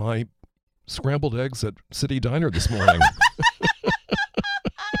 My scrambled eggs at City Diner this morning.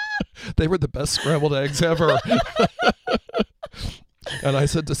 They were the best scrambled eggs ever. And I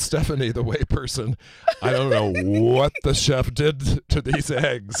said to Stephanie, the wait person, I don't know what the chef did to these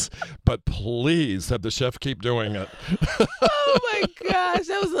eggs, but please have the chef keep doing it. Oh my gosh,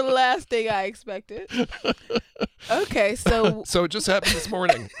 that was the last thing I expected. Okay, so it just happened this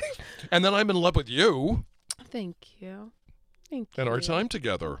morning. And then I'm in love with you. Thank you. And our time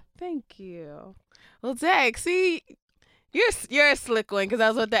together. Thank you. Well, Zach, see, you're a slick one, because I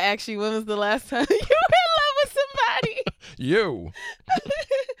was about to ask you, when was the last time you were in love with somebody? You.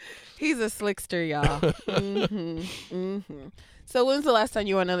 He's a slickster, y'all. So when's the last time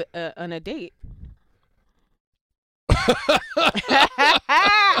you were on a date?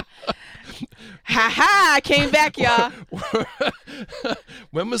 I came back, y'all.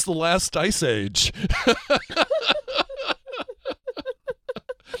 When was the last ice age?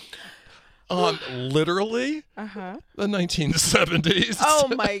 Literally the 1970s. Oh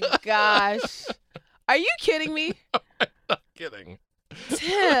my gosh. Are you kidding me? I'm not kidding.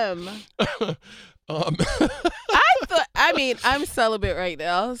 Tim. I'm celibate right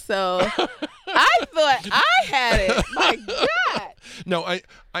now, so I thought I had it. My God. No, I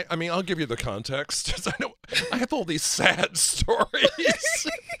mean, I'll give you the context. I have all these sad stories.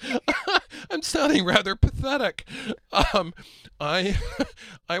 I'm sounding rather pathetic. I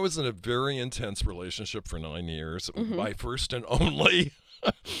was in a very intense relationship for 9 years, my first and only,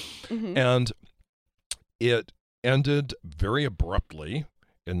 and it ended very abruptly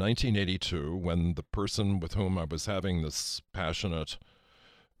in 1982 when the person with whom I was having this passionate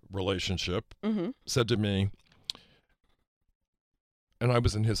relationship said to me, and I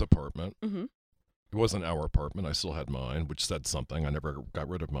was in his apartment. It wasn't our apartment. I still had mine, which said something. I never got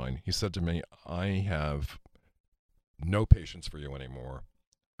rid of mine. He said to me, I have no patience for you anymore.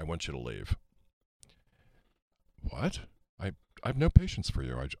 I want you to leave. What? I have no patience for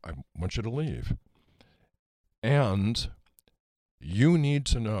you. I want you to leave. And you need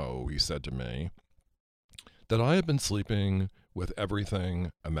to know, he said to me, that I have been sleeping with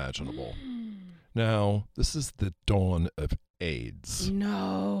everything imaginable. Now, this is the dawn of AIDS.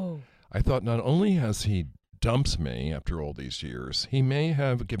 No. I thought not only has he dumped me after all these years, he may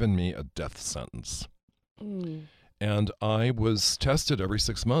have given me a death sentence. And I was tested every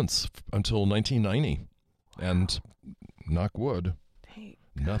 6 months until 1990. Wow. And knock wood,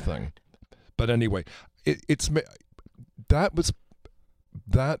 nothing. But anyway, I'll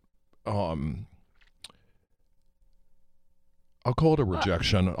call it a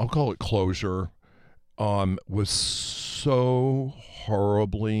rejection. I'll call it closure. Was so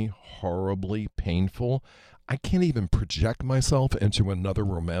horribly painful. I can't even project myself into another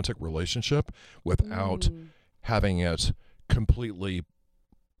romantic relationship without having it completely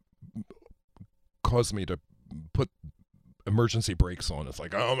cause me to put emergency brakes on. It's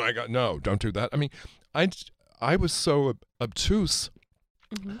like, oh my God, no, don't do that. I mean, I was so obtuse.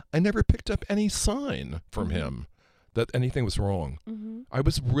 I never picked up any sign from him that anything was wrong. I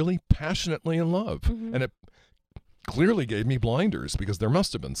was really passionately in love. And it clearly gave me blinders because there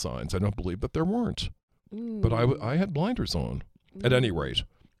must have been signs. I don't believe that there weren't. But I had blinders on. At any rate,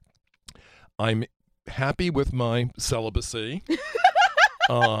 I'm happy with my celibacy.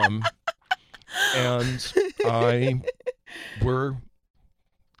 And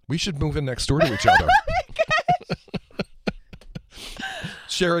we should move in next door to each other.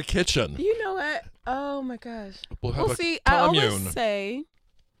 Share a kitchen. You know what? Oh my gosh. Well, see, I always say,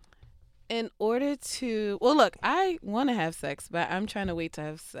 in order to, well, look, I want to have sex, but I'm trying to wait to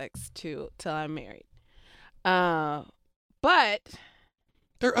have sex till I'm married. But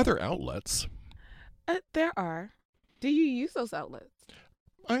there are other outlets. There are. Do you use those outlets?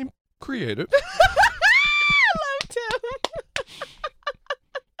 I'm creative. I love Tim.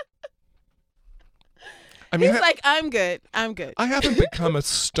 I mean, he's like, I'm good. I haven't become a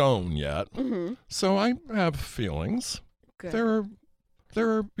stone yet, so I have feelings. Good. There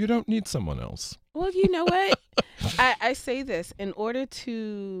are. You don't need someone else. Well, you know what? I say this in order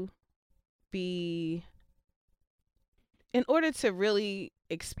to really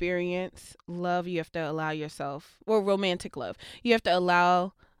experience love, you have to allow yourself, or romantic love, you have to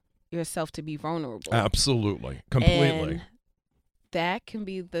allow yourself to be vulnerable. Absolutely. Completely. And that can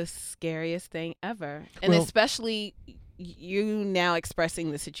be the scariest thing ever. And Well, especially you now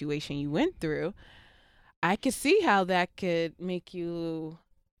expressing the situation you went through, I could see how that could make you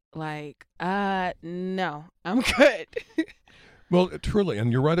like, no, I'm good. Well, truly,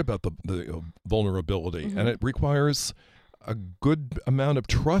 and you're right about the vulnerability, Mm-hmm. and it requires a good amount of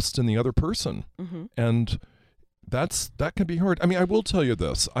trust in the other person, Mm-hmm. and that can be hard. I mean, I will tell you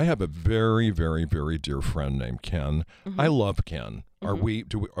this: I have a very, very, very dear friend named Ken. Mm-hmm. I love Ken. Are Mhm. we?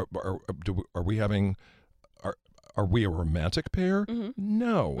 Are we having? Are we a romantic pair? Mm-hmm.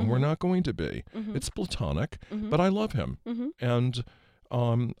 No, and we're Mhm. not going to be. Mm-hmm. It's platonic, Mm-hmm. but I love him, Mm-hmm. and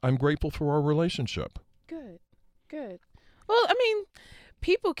I'm grateful for our relationship. Good. Well, I mean,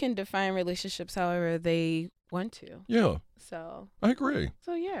 people can define relationships however they want to. Yeah, So I agree.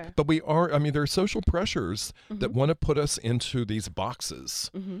 yeah. But I mean, there are social pressures that Mhm. want to put us into these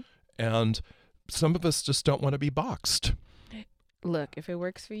boxes. Mm-hmm. And some of us just don't want to be boxed. Look, if it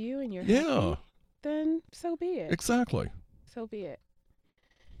works for you and you're Yeah, happy, then so be it. exactly. So be it.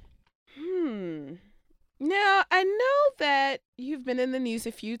 Now, I know that you've been in the news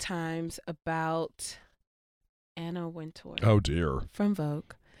a few times about Anna Wintour Oh, dear. from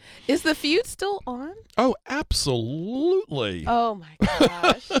Vogue. Is the feud still on? Oh, absolutely. Oh, my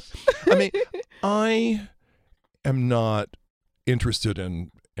gosh. I mean, I am not interested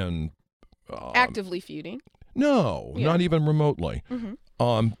in Actively feuding. no, Yeah. not even remotely.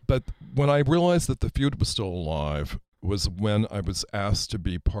 Mm-hmm. But when I realized that the feud was still alive was when I was asked to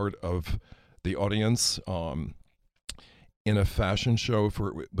be part of the audience in a fashion show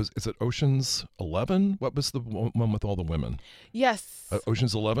is it Ocean's 11? What was the one with all the women? Yes.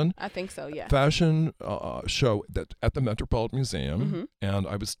 Ocean's 11? I think so, yeah. Fashion show that at the Metropolitan Museum, Mm-hmm. and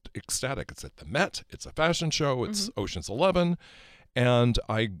I was ecstatic. It's at the Met. It's a fashion show. It's Mm-hmm. Ocean's 11, and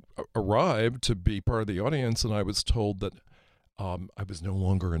I arrived to be part of the audience, and I was told that I was no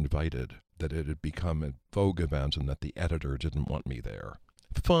longer invited. That it had become a Vogue event, and that the editor didn't want me there.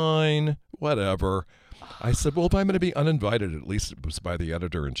 Fine, whatever. I said, well, if I'm going to be uninvited, at least it was by the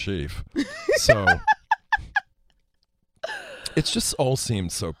editor-in-chief. So it's just all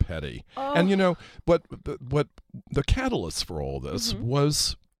seemed so petty. Oh. And you know what the catalyst for all this Mhm.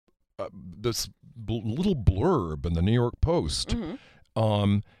 was this little blurb in the New York Post,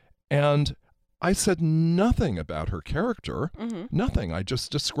 Mm-hmm. and I said nothing about her character. Mm-hmm. Nothing. I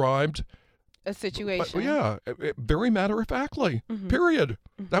just described, A situation. very matter-of-factly. Mhm. Period.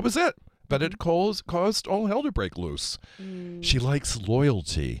 Mhm. That was it. But it caused all hell to break loose. Mm. She likes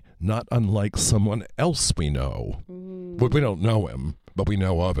loyalty, not unlike someone else we know. But we don't know him, but we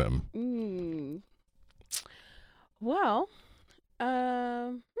know of him. Well,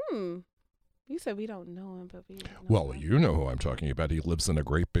 you said we don't know him, but we know Well, him. you know who I'm talking about. He lives in a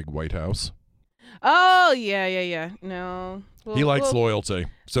great big White House. Oh, yeah. No. He likes loyalty.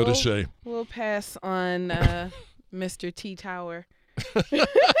 So does she. We'll pass on Mr. T Tower.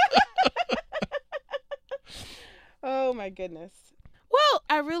 Oh, my goodness. Well,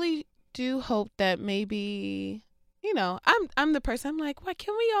 I really do hope that maybe, I'm the person. I'm like, why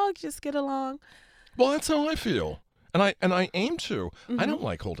can't we all just get along? Well, that's how I feel. And I aim to. I Mhm. don't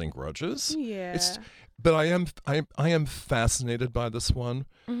like holding grudges. Yeah. But I am fascinated by this one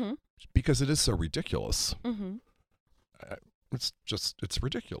Mm-hmm. because it is so ridiculous. Mm-hmm. It's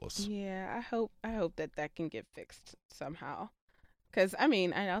ridiculous. Yeah, I hope that can get fixed somehow. Because, I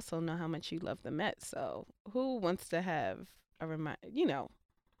mean, I also know how much you love the Met, so who wants to have a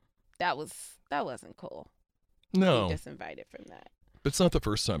that wasn't cool. No, Be disinvited from that. it's not the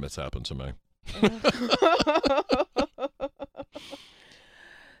first time it's happened to me.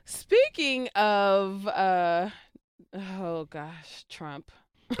 Speaking of, oh gosh, Trump.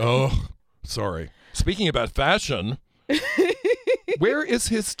 Oh, sorry. Speaking about fashion, where is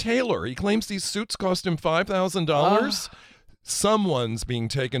his tailor? He claims these suits cost him $5,000. Someone's being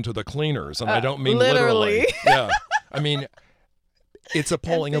taken to the cleaners, and I don't mean literally. Yeah, I mean, it's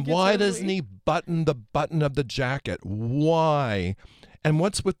appalling. And why doesn't he button the button of the jacket? Why? And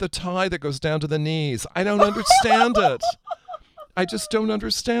what's with the tie that goes down to the knees? I don't understand it. I just don't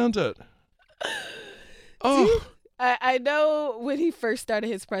understand it. Oh. I know when he first started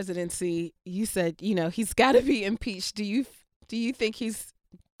his presidency, you said, he's got to be impeached. Do you think he's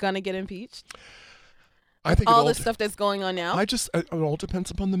going to get impeached? I think all the stuff that's going on now? It all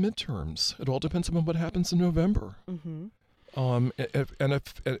depends upon the midterms. It all depends upon what happens in November. Mm-hmm.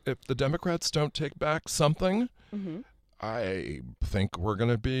 If the Democrats don't take back something, Mm-hmm. I think we're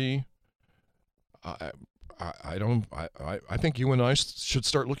going to be. I I don't. I think you and I should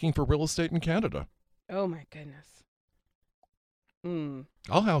start looking for real estate in Canada. Oh my goodness.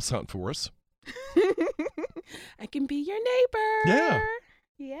 I'll house hunt for us. I can be your neighbor. Yeah.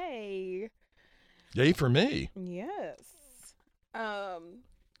 Yay. Yay for me. Yes. I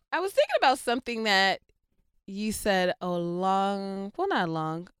was thinking about something that you said not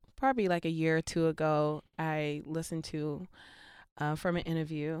long, probably like a year or two ago. I listened to from an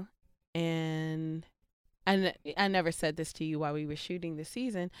interview, and I never said this to you while we were shooting the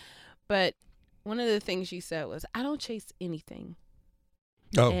season, but one of the things you said was, I don't chase anything.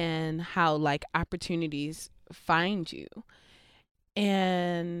 Oh. And how like opportunities find you.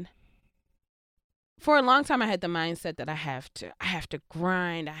 And for a long time I had the mindset that I have to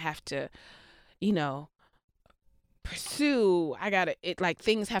grind, I have to, pursue.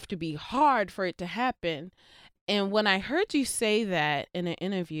 Things have to be hard for it to happen. And when I heard you say that in an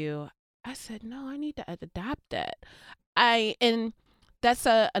interview, I said, no, I need to adopt that. And that's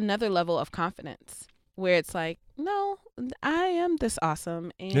another level of confidence where it's like, no, I am this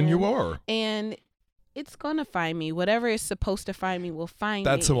awesome. And you are. And it's going to find me. Whatever is supposed to find me will find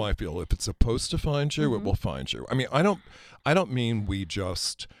me. That's how I feel. If it's supposed to find you, it will find you. I mean, I don't mean we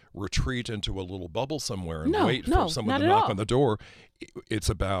just retreat into a little bubble somewhere and wait for someone to knock on the door. It's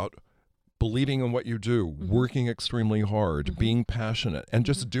about believing in what you do, working extremely hard, being passionate, and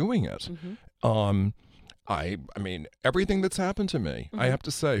just doing it. I mean, everything that's happened to me, I have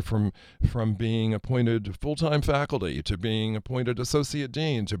to say, from being appointed full-time faculty to being appointed associate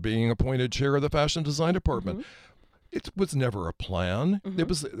dean to being appointed chair of the fashion design department, it was never a plan. It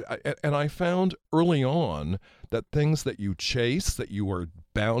was, and I found early on that things that you chase, that you are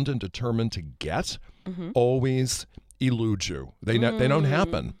bound and determined to get, always elude you. They don't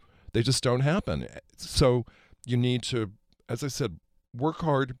happen. They just don't happen. So you need to, as I said, work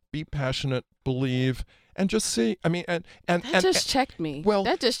hard, be passionate, believe, and just see. I mean, and that just checked me. Well,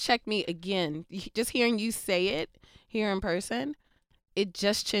 that just checked me again. Just hearing you say it here in person, it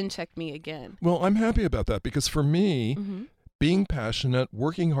just chin-checked me again. Well, I'm happy about that because for me, being passionate,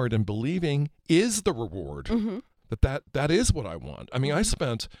 working hard, and believing is the reward. That is what I want. I mean, I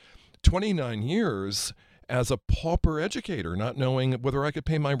spent 29 years as a pauper educator, not knowing whether I could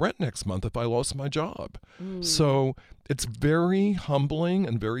pay my rent next month if I lost my job. So it's very humbling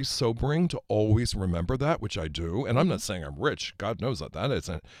and very sobering to always remember that, which I do. And I'm not saying I'm rich. God knows that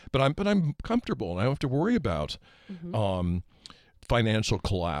isn't. But I'm comfortable, and I don't have to worry about financial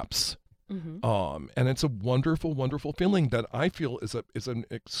collapse. And it's a wonderful, wonderful feeling that I feel is an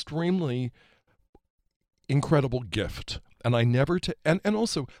extremely incredible gift. And I never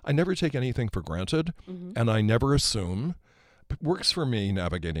also I never take anything for granted, and I never assume. It works for me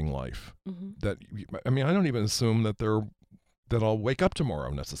navigating life. I don't even assume that I'll wake up tomorrow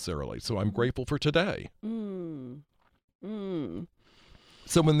necessarily. So I'm grateful for today. So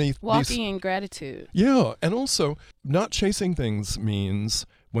when walking in gratitude. Yeah, and also not chasing things means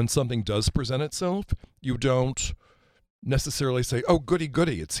when something does present itself, you don't necessarily say, "Oh, goody,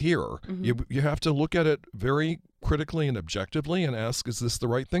 it's here." You have to look at it very critically and objectively and ask, is this the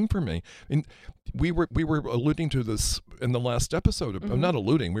right thing for me? And we were alluding to this in the last episode. Not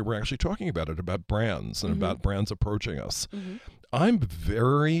alluding, we were actually talking about it, about brands and about brands approaching us. I'm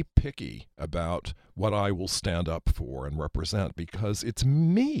very picky about what I will stand up for and represent because it's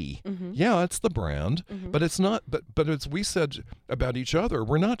me. Yeah, it's the brand, but it's not. But as we said about each other,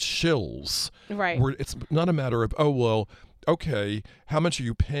 we're not shills. Right. It's not a matter of, oh well, okay, how much are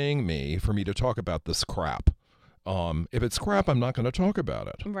you paying me for me to talk about this crap? If it's crap, I'm not going to talk about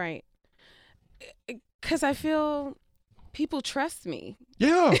it. Right. Because I feel people trust me.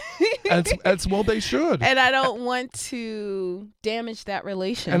 Yeah. as well they should. And I don't want to damage that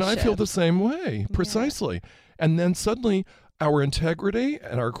relationship. And I feel the same way, precisely. Yeah. And then suddenly our integrity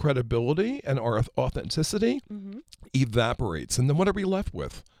and our credibility and our authenticity evaporates. And then what are we left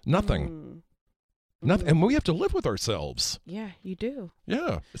with? Nothing. Nothing. And we have to live with ourselves. Yeah, you do.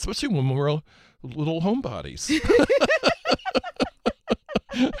 Yeah, especially when we're little homebodies.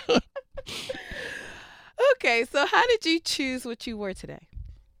 Okay, so how did you choose what you wore today?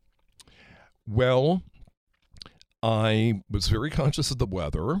 Well, I was very conscious of the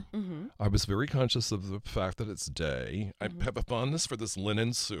weather. I was very conscious of the fact that it's day. I have a fondness for this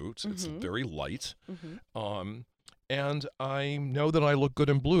linen suit. It's very light. And I know that I look good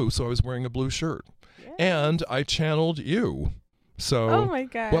in blue, so I was wearing a blue shirt. Yes. And I channeled you. So oh my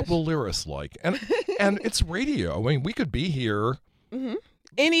gosh. What will Liris like? And it's radio. I mean, we could be here.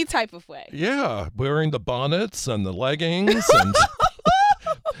 Any type of way. Yeah, wearing the bonnets and the leggings and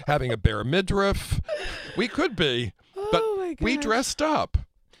having a bare midriff. We could be, but we dressed up.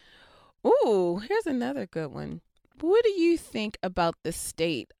 Ooh, here's another good one. What do you think about the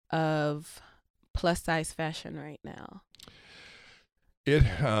state of plus size fashion right now? It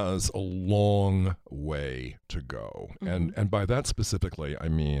has a long way to go. And by that specifically, I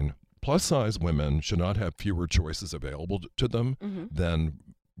mean plus size women should not have fewer choices available to them than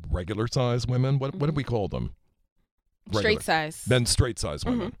regular size women. What do we call them? Straight size. Then straight size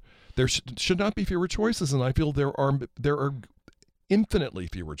women. There should not be fewer choices, and I feel there are infinitely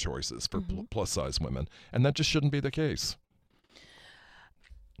fewer choices for plus size women, and that just shouldn't be the case.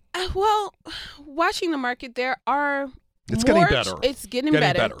 Well, watching the market, there are getting better. It's getting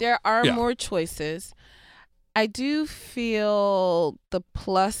better. There are more choices. I do feel the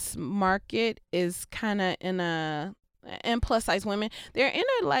plus market is kind of and plus size women, they're in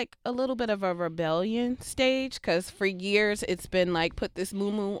a little bit of a rebellion stage, because for years it's been like, put this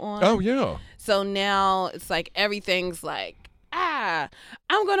moo on. Oh yeah. So now it's like everything's like, I'm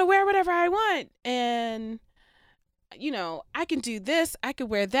gonna wear whatever I want, and I can do this, I could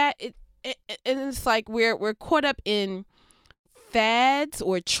wear that. And it's like we're caught up in fads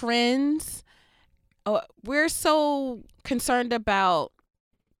or trends. We're so concerned about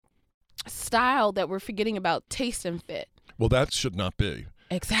style that we're forgetting about taste and fit. Well, that should not be.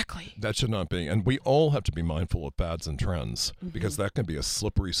 Exactly. That should not be. And we all have to be mindful of fads and trends, because that can be a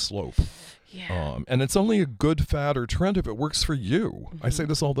slippery slope. Yeah. And it's only a good fad or trend if it works for you. I say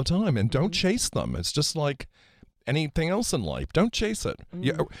this all the time. And don't chase them. It's just like anything else in life. Don't chase it.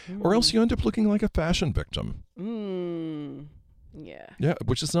 Or else you end up looking like a fashion victim. Yeah. Yeah,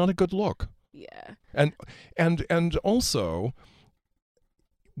 which is not a good look. Yeah. And also,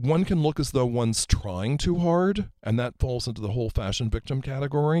 one can look as though one's trying too hard, and that falls into the whole fashion victim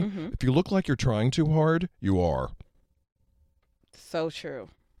category. If you look like you're trying too hard, you are. So true.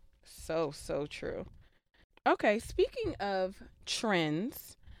 So true. Okay, speaking of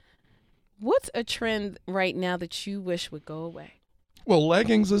trends, what's a trend right now that you wish would go away? Well,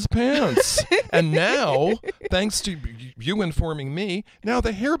 leggings as pants. And now, thanks to you informing me, now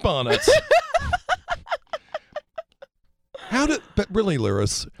the hair bonnets. But really,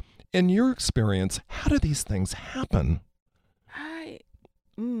 Liris, in your experience, how do these things happen? I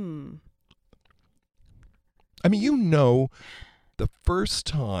mean, the first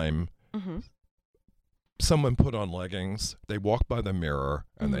time someone put on leggings, they walked by the mirror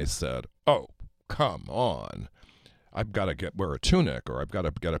and they said, "Oh, come on. I've got to wear a tunic, or I've got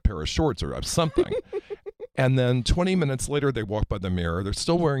to get a pair of shorts, or something." And then 20 minutes later, they walk by the mirror. They're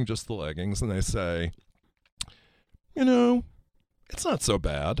still wearing just the leggings, and they say, it's not so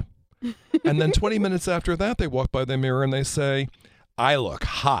bad. And then 20 minutes after that, they walk by the mirror and they say, "I look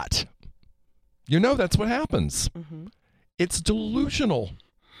hot." That's what happens. It's delusional.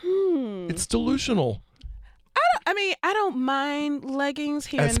 It's delusional. I don't mind leggings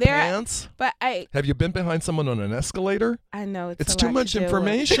here as and there. Pants? But have you been behind someone on an escalator? I know it's too much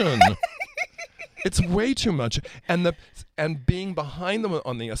information. It's way too much. And being behind them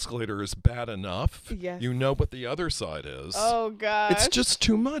on the escalator is bad enough. Yes. You know what the other side is. Oh, God. It's just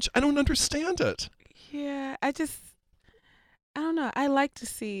too much. I don't understand it. Yeah, I don't know. I like to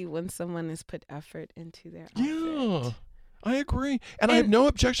see when someone has put effort into their outfit. Yeah, I agree. And I have no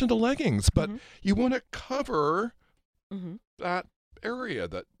objection to leggings, but you want to cover that area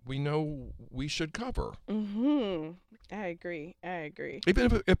that we know we should cover. I agree.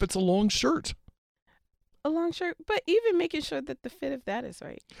 Even if it's a long shirt. A long shirt, but even making sure that the fit of that is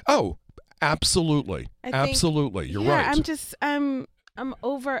right. Oh, absolutely. Absolutely. You're right. I'm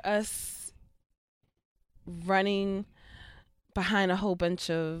over us running behind a whole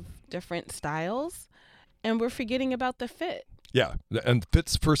bunch of different styles, and we're forgetting about the fit. Yeah, and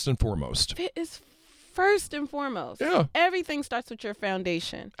fit's first and foremost. Fit is first and foremost. Yeah. Everything starts with your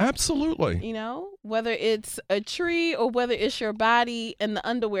foundation. Absolutely. Whether it's a tree or whether it's your body and the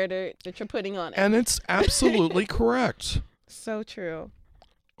underwear that you're putting on it. And it's absolutely correct. So true.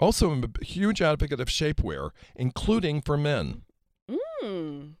 Also, I'm a huge advocate of shapewear, including for men.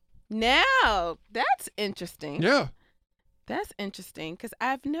 Now, that's interesting. Yeah. That's interesting, because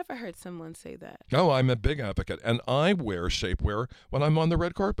I've never heard someone say that. No, I'm a big advocate, and I wear shapewear when I'm on the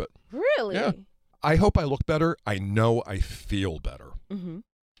red carpet. Really? Yeah. I hope I look better. I know I feel better.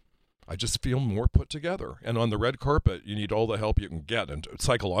 I just feel more put together. And on the red carpet, you need all the help you can get, and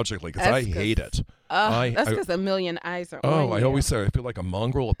psychologically, because I hate it. That's because a million eyes are on you. I always say I feel like a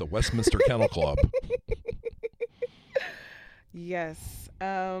mongrel at the Westminster Kennel Club. Yes.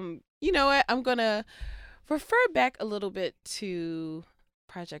 You know what? I'm going to refer back a little bit to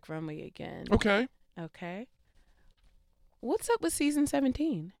Project Runway again. Okay. What's up with season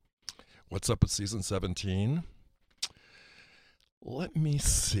 17? What's up with season 17? Let me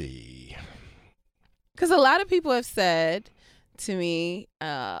see. Because a lot of people have said to me,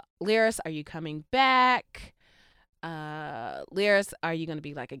 Liris, are you coming back? Liris, are you going to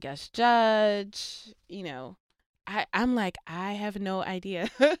be like a guest judge? You know, I'm like, I have no idea.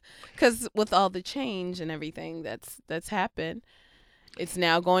 Because with all the change and everything that's happened, it's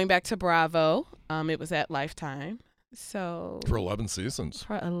now going back to Bravo. It was at Lifetime. So For 11 seasons.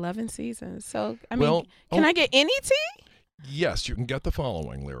 For 11 seasons. So, I mean, can I get any tea? Yes, you can get the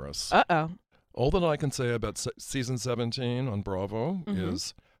following, Liris. Uh-oh. All that I can say about season 17 on Bravo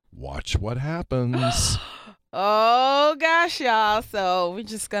is watch what happens. Oh, gosh, y'all. So we're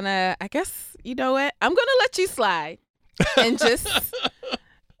just going to, I guess, you know what? I'm going to let you slide. And just,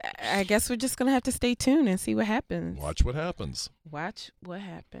 I guess we're just going to have to stay tuned and see what happens. Watch what happens. Watch what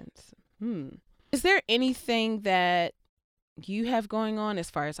happens. Is there anything that you have going on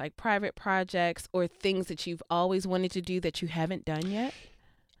as far as like private projects or things that you've always wanted to do that you haven't done yet?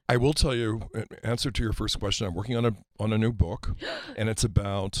 I will tell you, in answer to your first question, I'm working on a new book, and it's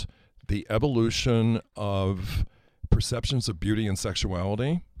about the evolution of perceptions of beauty and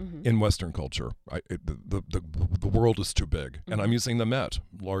sexuality in Western culture. The world is too big, and I'm using the Met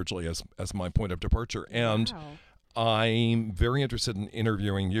largely as my point of departure. And I'm very interested in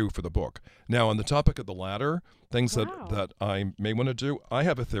interviewing you for the book. Now, on the topic of the latter, things that I may want to do, I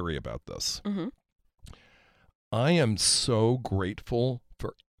have a theory about this. I am so grateful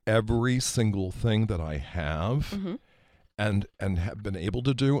for every single thing that I have and have been able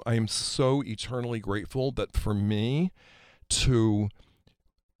to do. I am so eternally grateful that for me to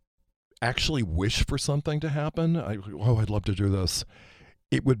actually wish for something to happen, I'd love to do this,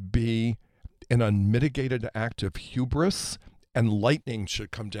 it would be an unmitigated act of hubris, and lightning should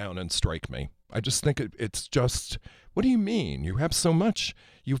come down and strike me. I just think it's just, what do you mean? You have so much.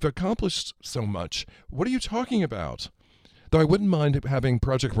 You've accomplished so much. What are you talking about? Though I wouldn't mind having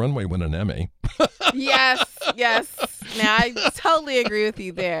Project Runway win an Emmy. Yes. Now, I totally agree with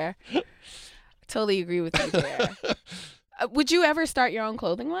you there. Would you ever start your own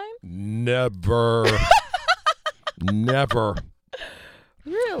clothing line? Never. Never.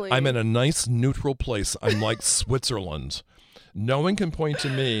 Really? I'm in a nice neutral place. I'm like Switzerland. No one can point to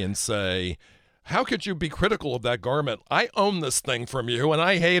me and say, how could you be critical of that garment? I own this thing from you and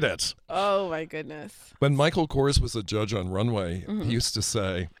I hate it. Oh my goodness. When Michael Kors was a judge on Runway, he used to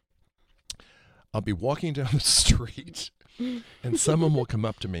say, I'll be walking down the street and someone will come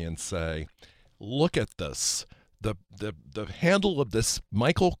up to me and say, look at this. The handle of this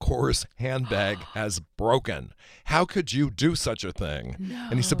Michael Kors handbag has broken. How could you do such a thing? No.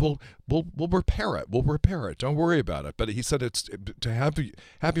 And he said, we'll repair it. We'll repair it. Don't worry about it. But he said it's to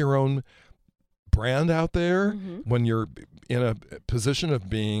have your own brand out there when you're in a position of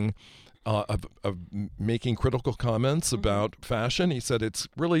being of making critical comments about fashion. He said it's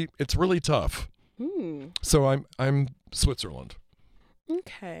really tough. So I'm Switzerland.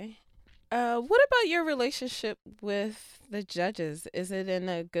 Okay. What about your relationship with the judges? Is it in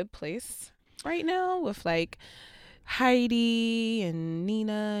a good place right now with like Heidi and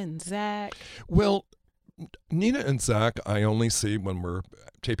Nina and Zach? Well, Nina and Zach, I only see when we're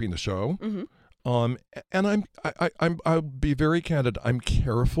taping the show. And I'll be very candid. I'm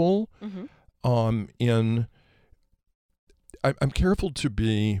careful. I'm careful to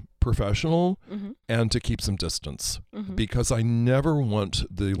be professional and to keep some distance because I never want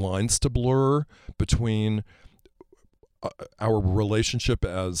the lines to blur between our relationship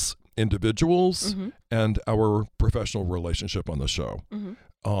as individuals and our professional relationship on the show.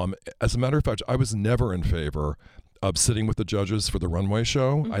 As a matter of fact, I was never in favor of sitting with the judges for the Runway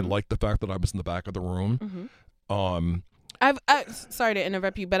show. I liked the fact that I was in the back of the room. I've sorry to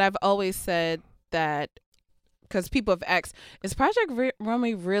interrupt you, but I've always said that because people have asked, is Project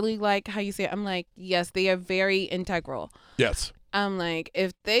Runway really like how you say it? I'm like, yes, they are very integral. Yes. I'm like,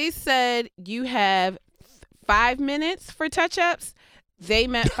 if they said you have 5 minutes for touch-ups, they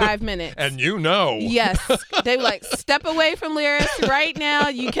meant 5 minutes. And you know. Yes. They were like, step away from Liris right now.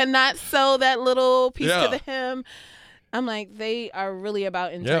 You cannot sew that little piece to the hem. I'm like, they are really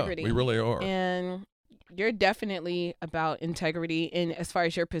about integrity. Yeah, we really are. And you're definitely about integrity in as far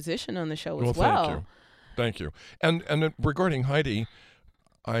as your position on the show as well. Thank you. And regarding Heidi,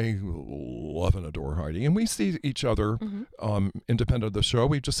 I love and adore Heidi. And we see each other independent of the show.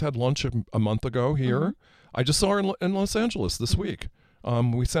 We just had lunch a month ago here. I just saw her in Los Angeles this week.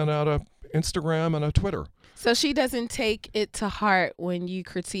 We sent out a Instagram and a Twitter. So she doesn't take it to heart when you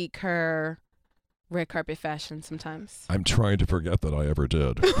critique her red carpet fashion sometimes? I'm trying to forget that I ever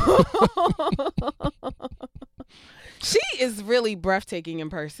did. She is really breathtaking in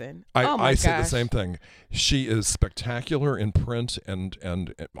person. I say the same thing. She is spectacular in print and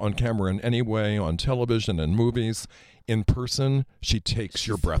on camera in any way, on television and movies. In person, she takes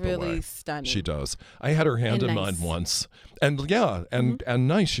your breath really away. Stunning. She does. I had her hand in mine once. And and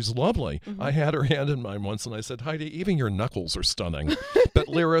nice. She's lovely. I had her hand in mine once and I said, Heidi, even your knuckles are stunning. But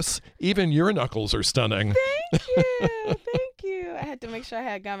Liris, even your knuckles are stunning. Thank you. Thank you. I had to make sure I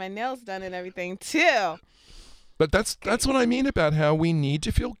had got my nails done and everything too. But that's what I mean about how we need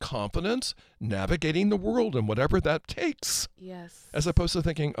to feel confident navigating the world and whatever that takes. Yes. As opposed to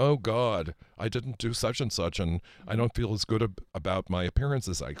thinking, oh, God, I didn't do such and such, and I don't feel as good about my appearance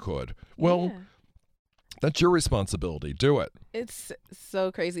as I could. Well, that's your responsibility. Do it. It's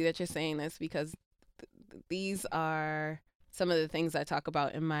so crazy that you're saying this because these are some of the things I talk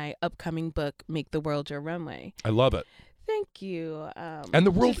about in my upcoming book, Make the World Your Runway. I love it. Thank you. And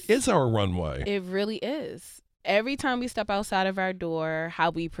the world is our runway. It really is. Every time we step outside of our door,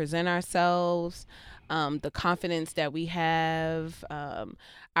 how we present ourselves, the confidence that we have,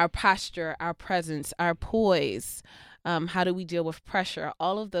 our posture, our presence, our poise, how do we deal with pressure,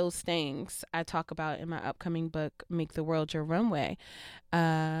 all of those things I talk about in my upcoming book, Make the World Your Runway, which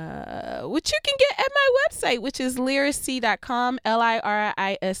you can get at my website, which is lirisc.com,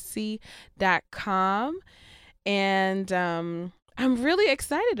 lirisc.com. And I'm really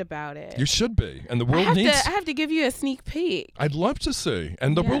excited about it. You should be. And the world I have to give you a sneak peek. I'd love to see.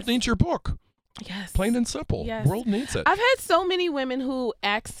 And the world needs your book. Yes. Plain and simple. Yes. World needs it. I've had so many women who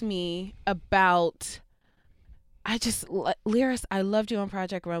ask me about, Liris, I loved you on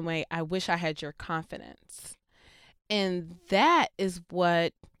Project Runway. I wish I had your confidence. And that is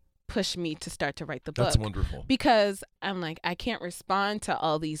what pushed me to start to write the book. That's wonderful. Because I'm like, I can't respond to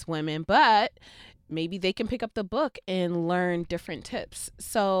all these women, but maybe they can pick up the book and learn different tips.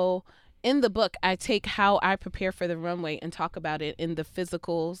 So in the book, I take how I prepare for the runway and talk about it in the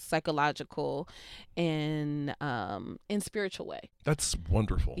physical, psychological, and spiritual way. That's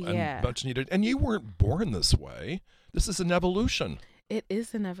wonderful and much needed. And you weren't born this way. This is an evolution. It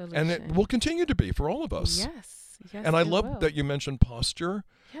is an evolution. And it will continue to be for all of us. Yes. Yes. And I love that you mentioned posture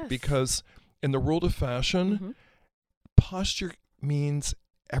because in the world of fashion, posture means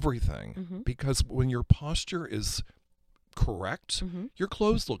everything because when your posture is correct, your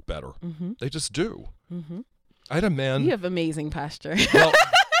clothes look better. They just do. I had a man. You have amazing posture. Well,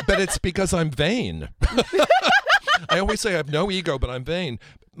 but it's because I'm vain. I always say I have no ego, but I'm vain.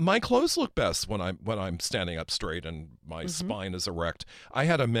 My clothes look best when I'm standing up straight and my spine is erect. I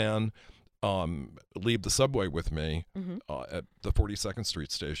had a man leave the subway with me at the 42nd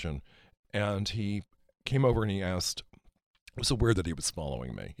Street station, and he came over and he asked. It was so weird that he was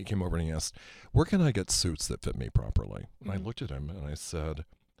following me. He came over and he asked, where can I get suits that fit me properly? And I looked at him and I said,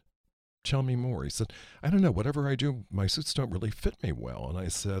 tell me more. He said, I don't know. Whatever I do, my suits don't really fit me well. And I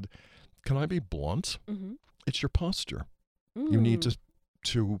said, can I be blunt? It's your posture. You need to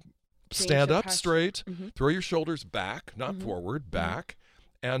stand up straight, throw your shoulders back, not forward, back.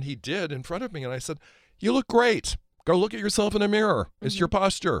 And he did in front of me. And I said, you look great. Go look at yourself in a mirror. It's your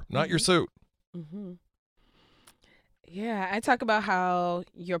posture, not your suit. Yeah, I talk about how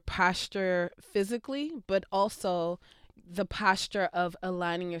your posture physically, but also the posture of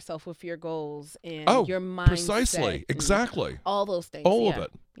aligning yourself with your goals and your mindset. Precisely, exactly. All those things. All of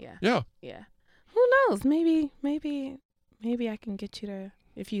it. Yeah. Who knows? Maybe I can get you to,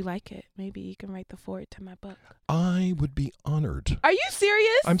 if you like it, maybe you can write the foreword to my book. I would be honored. Are you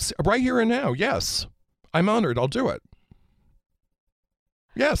serious? I'm right here and now. Yes. I'm honored. I'll do it.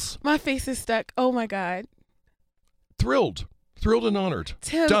 Yes. My face is stuck. Oh my God. Thrilled and honored.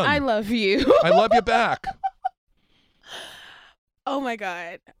 Tim, Done. I love you. I love you back. Oh my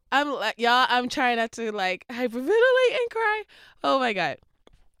God. I'm trying not to hyperventilate and cry. Oh my God.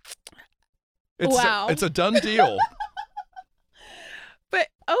 Wow. It's a done deal. But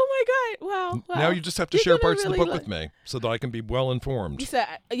oh my God. Wow. Now you just have to share parts of the book with me so that I can be well informed. You said,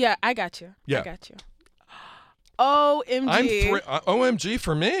 I got you. Yeah. I got you. OMG. OMG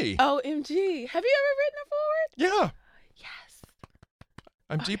for me. OMG. Have you ever written a foreword? Yeah. Yes.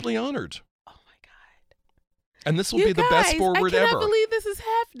 I'm deeply honored. Oh my God. And this will be the best foreword ever. I cannot believe this is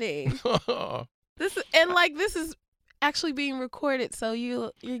happening. This is actually being recorded, so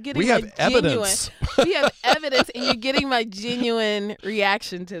you're getting we have evidence. We have evidence, and you're getting my genuine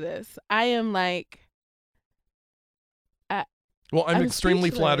reaction to this. I am I'm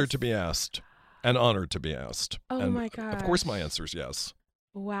extremely flattered to be asked. And honored to be asked. Oh and my God. Of course my answer is yes.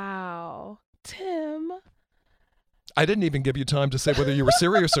 Wow. Tim. I didn't even give you time to say whether you were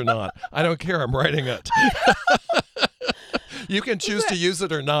serious or not. I don't care. I'm writing it. You can choose to use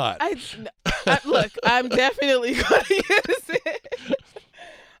it or not. Look, I'm definitely going to use it.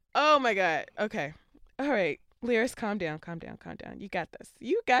 Oh my God. Okay. All right. Liris, calm down. You got this.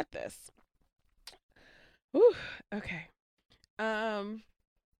 Ooh. Okay. Wow.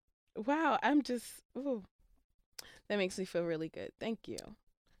 Ooh. That makes me feel really good. Thank you.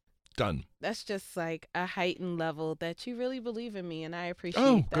 Done. That's just like a heightened level that you really believe in me, and I appreciate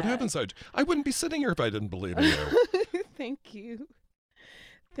that. that. Good heavens. I wouldn't be sitting here if I didn't believe in you. Thank you.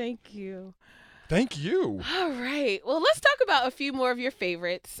 Thank you. Thank you. All right. Well, let's talk about a few more of your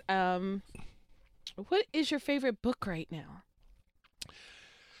favorites. What is your favorite book right now?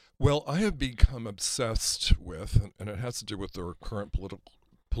 Well, I have become obsessed with, and it has to do with the current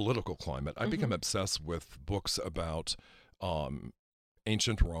political climate. I've become obsessed with books about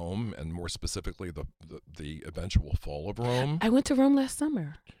ancient Rome, and more specifically, the eventual fall of Rome. I went to Rome last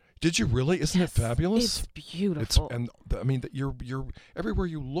summer. Did you really? Isn't it fabulous? It's beautiful. You're everywhere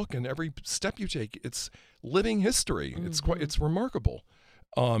you look and every step you take, it's living history. It's remarkable.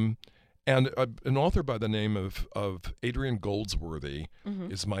 And an author by the name of Adrian Goldsworthy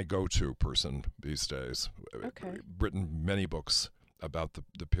is my go-to person these days. Okay. Written many books about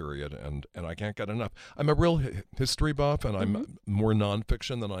the period, and I can't get enough. I'm a real history buff, and I'm more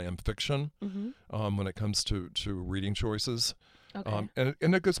nonfiction than I am fiction when it comes to reading choices. Okay.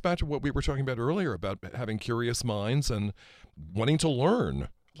 And it goes back to what we were talking about earlier about having curious minds and wanting to learn.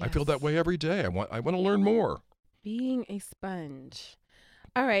 Yes. I feel that way every day. I want to learn more. Being a sponge.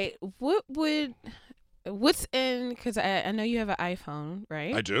 All right. What's in, because I know you have an iPhone,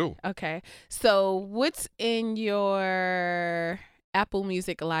 right? I do. Okay. So what's in your Apple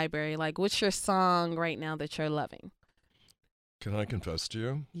Music library? Like, what's your song right now that you're loving? Can I confess to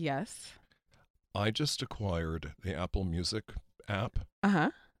you? Yes. I just acquired the Apple Music app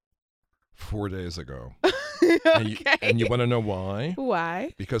 4 days ago. Okay. And you want to know why?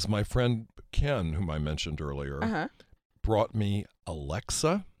 Why? Because my friend Ken, whom I mentioned earlier, brought me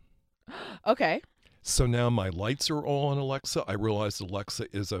Alexa. Okay. So now my lights are all on Alexa. I realized Alexa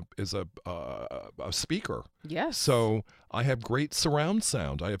is a speaker. Yes. So I have great surround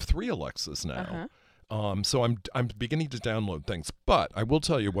sound. I have 3 Alexas now. So I'm beginning to download things. But I will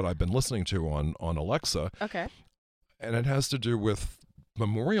tell you what I've been listening to on Alexa. Okay. And it has to do with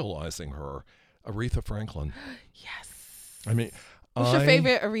memorializing her, Aretha Franklin. Yes. I mean, what's your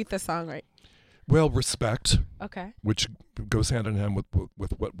favorite Aretha song, right? Well, Respect. Okay. Which goes hand in hand with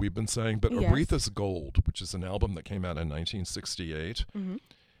what we've been saying. But yes. Aretha's Gold, which is an album that came out in 1968,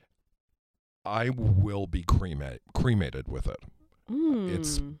 I will be cremated with it.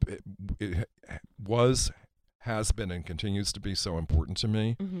 It has been, and continues to be so important to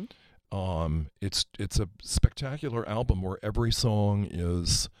me. It's a spectacular album where every song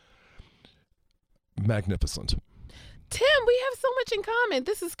is magnificent. Tim, we have so much in common.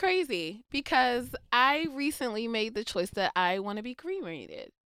 This is crazy because I recently made the choice that I want to be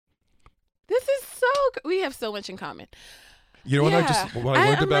cremated. This is we have so much in common. You know what I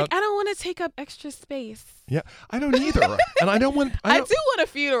learned about? Like, I don't want to take up extra space. Yeah, I don't either. And I don't want. I do want a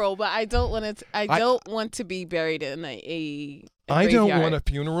funeral, but I don't want to. I don't want to be buried in a I don't want a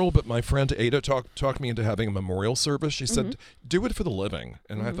funeral, but my friend Ada talked me into having a memorial service. She said, do it for the living.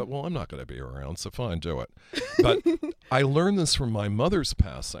 And I thought, well, I'm not going to be around, so fine, do it. But I learned this from my mother's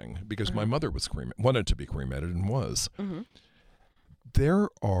passing because my mother was wanted to be cremated and was. There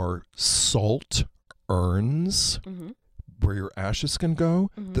are salt urns where your ashes can go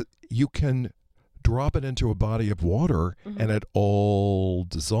that you can drop it into a body of water and it all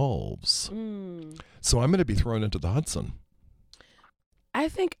dissolves. So I'm going to be thrown into the Hudson. I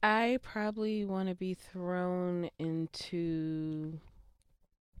think I probably want to be thrown into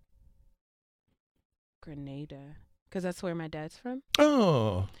Grenada because that's where my dad's from.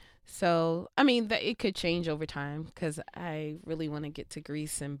 Oh. So, I mean, it could change over time because I really want to get to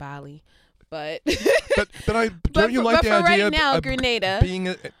Greece and Bali. But don't you like the idea right now, of Grenada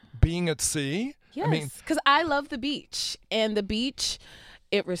being at sea? Yes, because I love the beach, and the beach,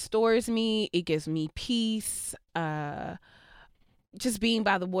 it restores me. It gives me peace. Just being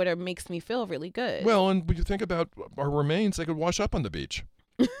by the water makes me feel really good. Well, and when you think about our remains, they could wash up on the beach.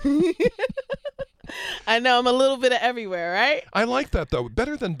 I know, I'm a little bit of everywhere, right? I like that though.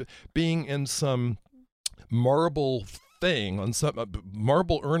 Better than being in some marble thing on some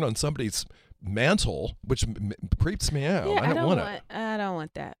marble urn on somebody's mantle, which creeps me out. Yeah, I don't want it. I don't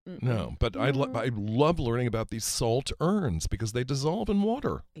want that. No, but I love learning about these salt urns because they dissolve in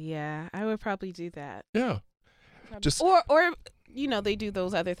water. Yeah, I would probably do that. Yeah, just or you know, they do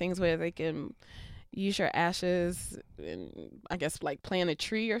those other things where they can use your ashes and I guess like plant a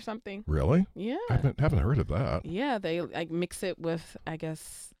tree or something. Really? Yeah. I haven't heard of that. Yeah, they like mix it with, I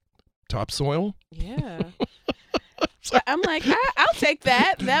guess, topsoil. Yeah. But I'm like, I'll take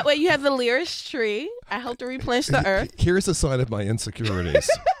that. That way you have the Liris tree. I help to replenish the earth. Here's a sign of my insecurities.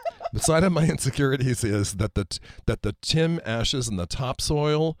 The side of my insecurities is that the Tim ashes and the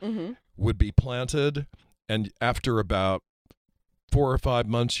topsoil would be planted, and after about 4 or 5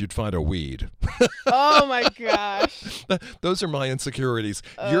 months, you'd find a weed. Oh my gosh! Those are my insecurities.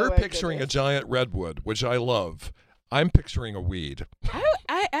 Oh, You're my picturing goodness. a giant redwood, which I love. I'm picturing a weed.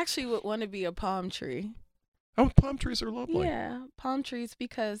 I actually would want to be a palm tree. Oh, palm trees are lovely. Yeah, palm trees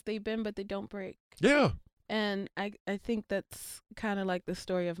because they bend but they don't break. Yeah. And I think that's kind of like the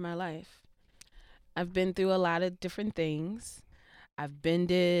story of my life. I've been through a lot of different things. I've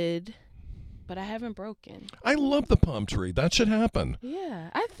bended, but I haven't broken. I love the palm tree. That should happen.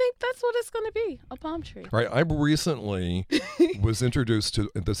 Yeah, I think that's what it's going to be, a palm tree. Right. I recently was introduced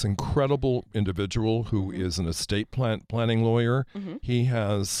to this incredible individual who is an estate planning lawyer. He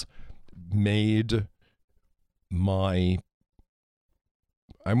has made my,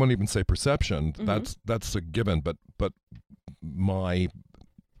 I won't even say perception. That's a given, but my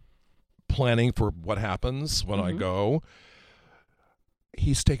planning for what happens when I go,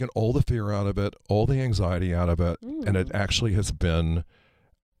 he's taken all the fear out of it, all the anxiety out of it, and it actually has been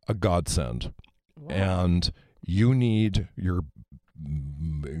a godsend. Wow. And you're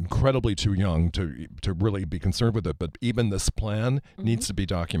incredibly too young to really be concerned with it, but even this plan needs to be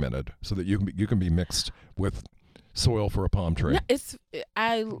documented so that you can be mixed with soil for a palm tree. No,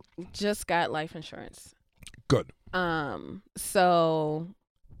 I just got life insurance. Good. So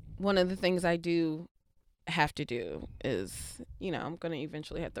one of the things I do have to do is, I'm going to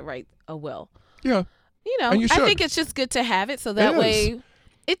eventually have to write a will. Yeah. And you I should. think it's just good to have it so that way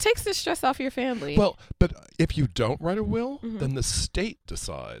it takes the stress off your family. Well, but if you don't write a will, then the state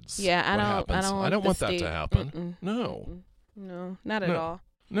decides. Yeah, what happens. I don't want that to happen. No. No, not at all.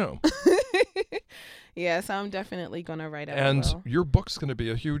 No. Yeah, so I'm definitely going to write out a And will. your book's going to be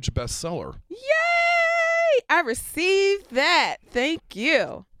a huge bestseller. Yay! I received that. Thank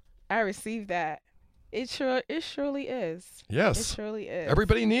you. I received that. It surely is. Yes. It surely is.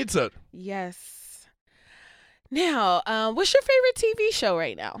 Everybody needs it. Yes. Now, what's your favorite TV show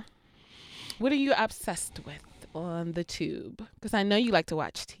right now? What are you obsessed with on the tube? Because I know you like to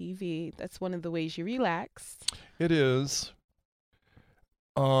watch TV. That's one of the ways you relax. It is.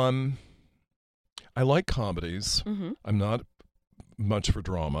 I like comedies. I'm not much for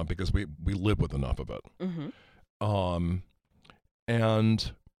drama because we live with enough of it. And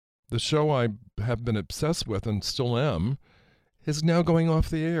the show I have been obsessed with and still am is now going off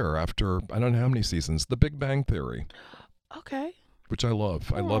the air after I don't know how many seasons. The Big Bang Theory. Okay. Which I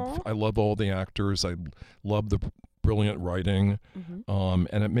love. Aww. I love all the actors. I love the brilliant writing. And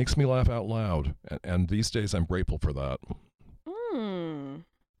it makes me laugh out loud. And these days I'm grateful for that.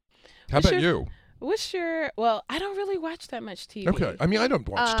 How about you? Well, I don't really watch that much TV. Okay. I mean, I don't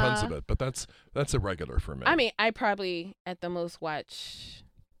watch tons of it, but that's a regular for me. I mean, I probably at the most watch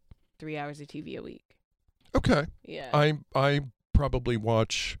 3 hours of TV a week. Okay. Yeah. I probably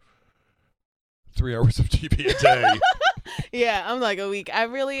watch 3 hours of TV a day. Yeah, I'm like a week. I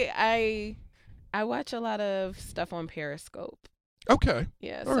watch a lot of stuff on Periscope. Okay.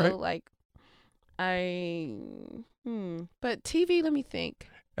 Yeah, All so right. like but TV, let me think.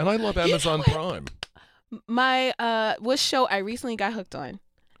 And I love Amazon Prime. My what show I recently got hooked on?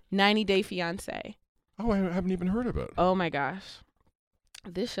 90 Day Fiancé. Oh, I haven't even heard of it. Oh my gosh.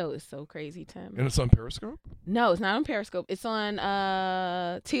 This show is so crazy, Tim. And it's on Periscope? No, it's not on Periscope. It's on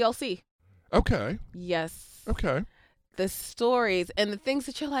TLC. Okay. Yes. Okay. The stories and the things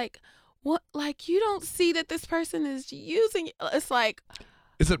that you're like, what? Like, you don't see that this person is using. It's like.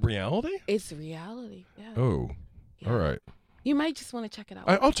 Is it reality? It's reality. Yeah. Oh, Yeah. all right. You might just want to check it out.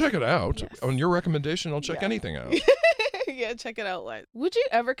 I'll check it out. Yes. On your recommendation, I'll check Yeah. anything out. Yeah, check it out. Would you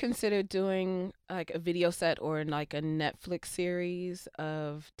ever consider doing like a video set or like a Netflix series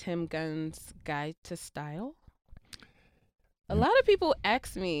of Tim Gunn's Guide to Style? A lot of people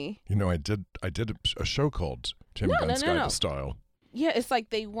ask me. You know, I did a show called Tim Gunn's Guide to Style. Yeah, it's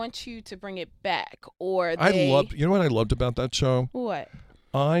like they want you to bring it back, or You know what I loved about that show? What?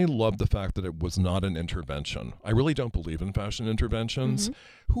 I love the fact that it was not an intervention. I really don't believe in fashion interventions.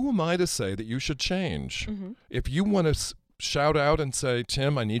 Who am I to say that you should change? If you want to shout out and say,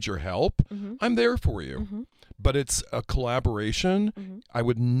 Tim, I need your help, I'm there for you. But it's a collaboration. I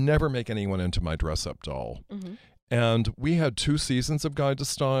would never make anyone into my dress-up doll. And we had 2 seasons of Guide to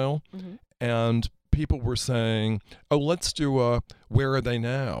Style, and people were saying, oh, let's do a Where Are They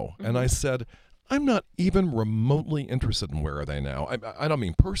Now? And I said, I'm not even remotely interested in Where Are They Now. I don't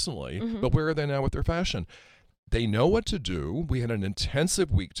mean personally, but Where Are They Now with their fashion? They know what to do. We had an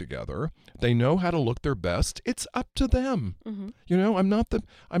intensive week together. They know how to look their best. It's up to them. You know, I'm not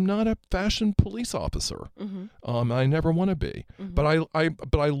a fashion police officer. I never want to be. But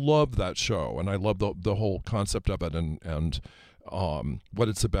I love that show, and I love the whole concept of it and what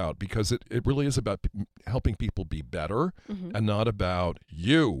it's about, because it really is about helping people be better and not about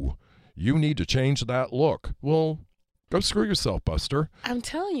you. You need to change that look. Well, go screw yourself, Buster. I'm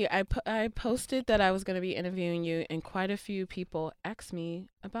telling you, I posted that I was going to be interviewing you, and quite a few people asked me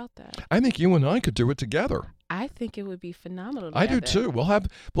about that. I think you and I could do it together. I think it would be phenomenal. I do too. We'll have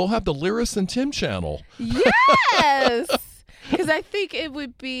the Liris and Tim channel. Yes. Because I think it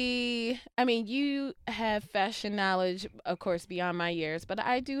would be, I mean, you have fashion knowledge, of course, beyond my years, but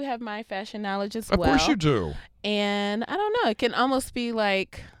I do have my fashion knowledge as well. Of course you do. And I don't know, it can almost be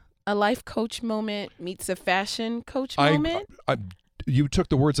like a life coach moment meets a fashion coach moment. You took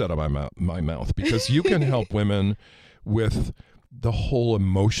the words out of my mouth, because you can help women with the whole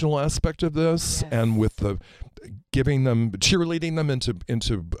emotional aspect of this, and with the cheerleading them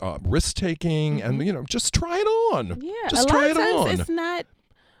into risk taking, and just try it on. Yeah, just try it on. It's not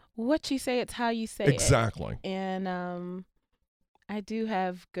what you say; it's how you say it. Exactly. And I do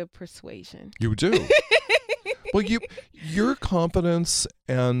have good persuasion. You do. Well, your confidence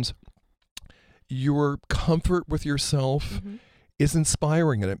and your comfort with yourself is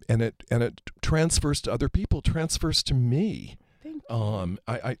inspiring, and it transfers to other people. Transfers to me. Thank you.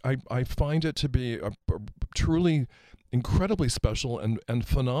 I find it to be a truly incredibly special and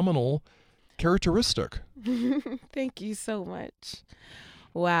phenomenal characteristic. Thank you so much.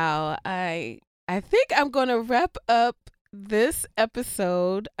 Wow. I think I'm going to wrap up this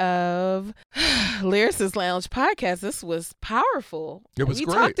episode of Liris' Lounge podcast. This was powerful. It was great.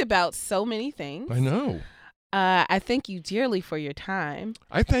 We talked about so many things. I know. I thank you dearly for your time.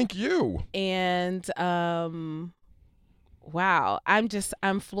 I thank you. And wow,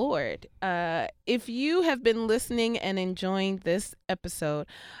 I'm floored. If you have been listening and enjoying this episode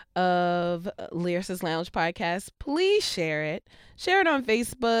of Liris' Lounge podcast, please share it. Share it on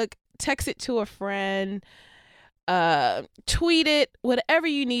Facebook, text it to a friend, tweet it, whatever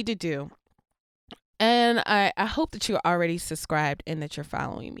you need to do. And I hope that you're already subscribed and that you're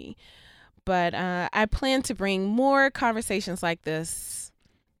following me. But I plan to bring more conversations like this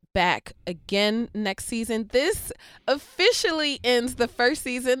back again next season. This officially ends the first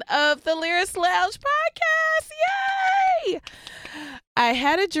season of the Liris Lounge podcast. Yay! I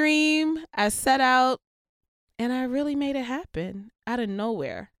had a dream. I set out, and I really made it happen out of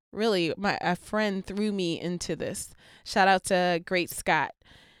nowhere. Really, a friend threw me into this. Shout out to Great Scott.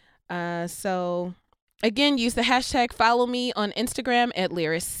 So again, use the hashtag follow me on Instagram at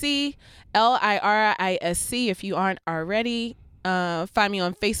LirisC, LIRISC if you aren't already. Find me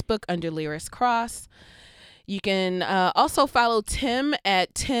on Facebook under Liris Cross. You can also follow Tim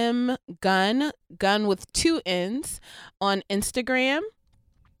at Tim Gunn, Gunn with 2 N's, on Instagram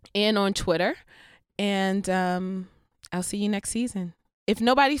and on Twitter. And I'll see you next season. If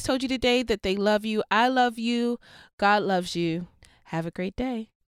nobody's told you today that they love you, I love you, God loves you. Have a great day.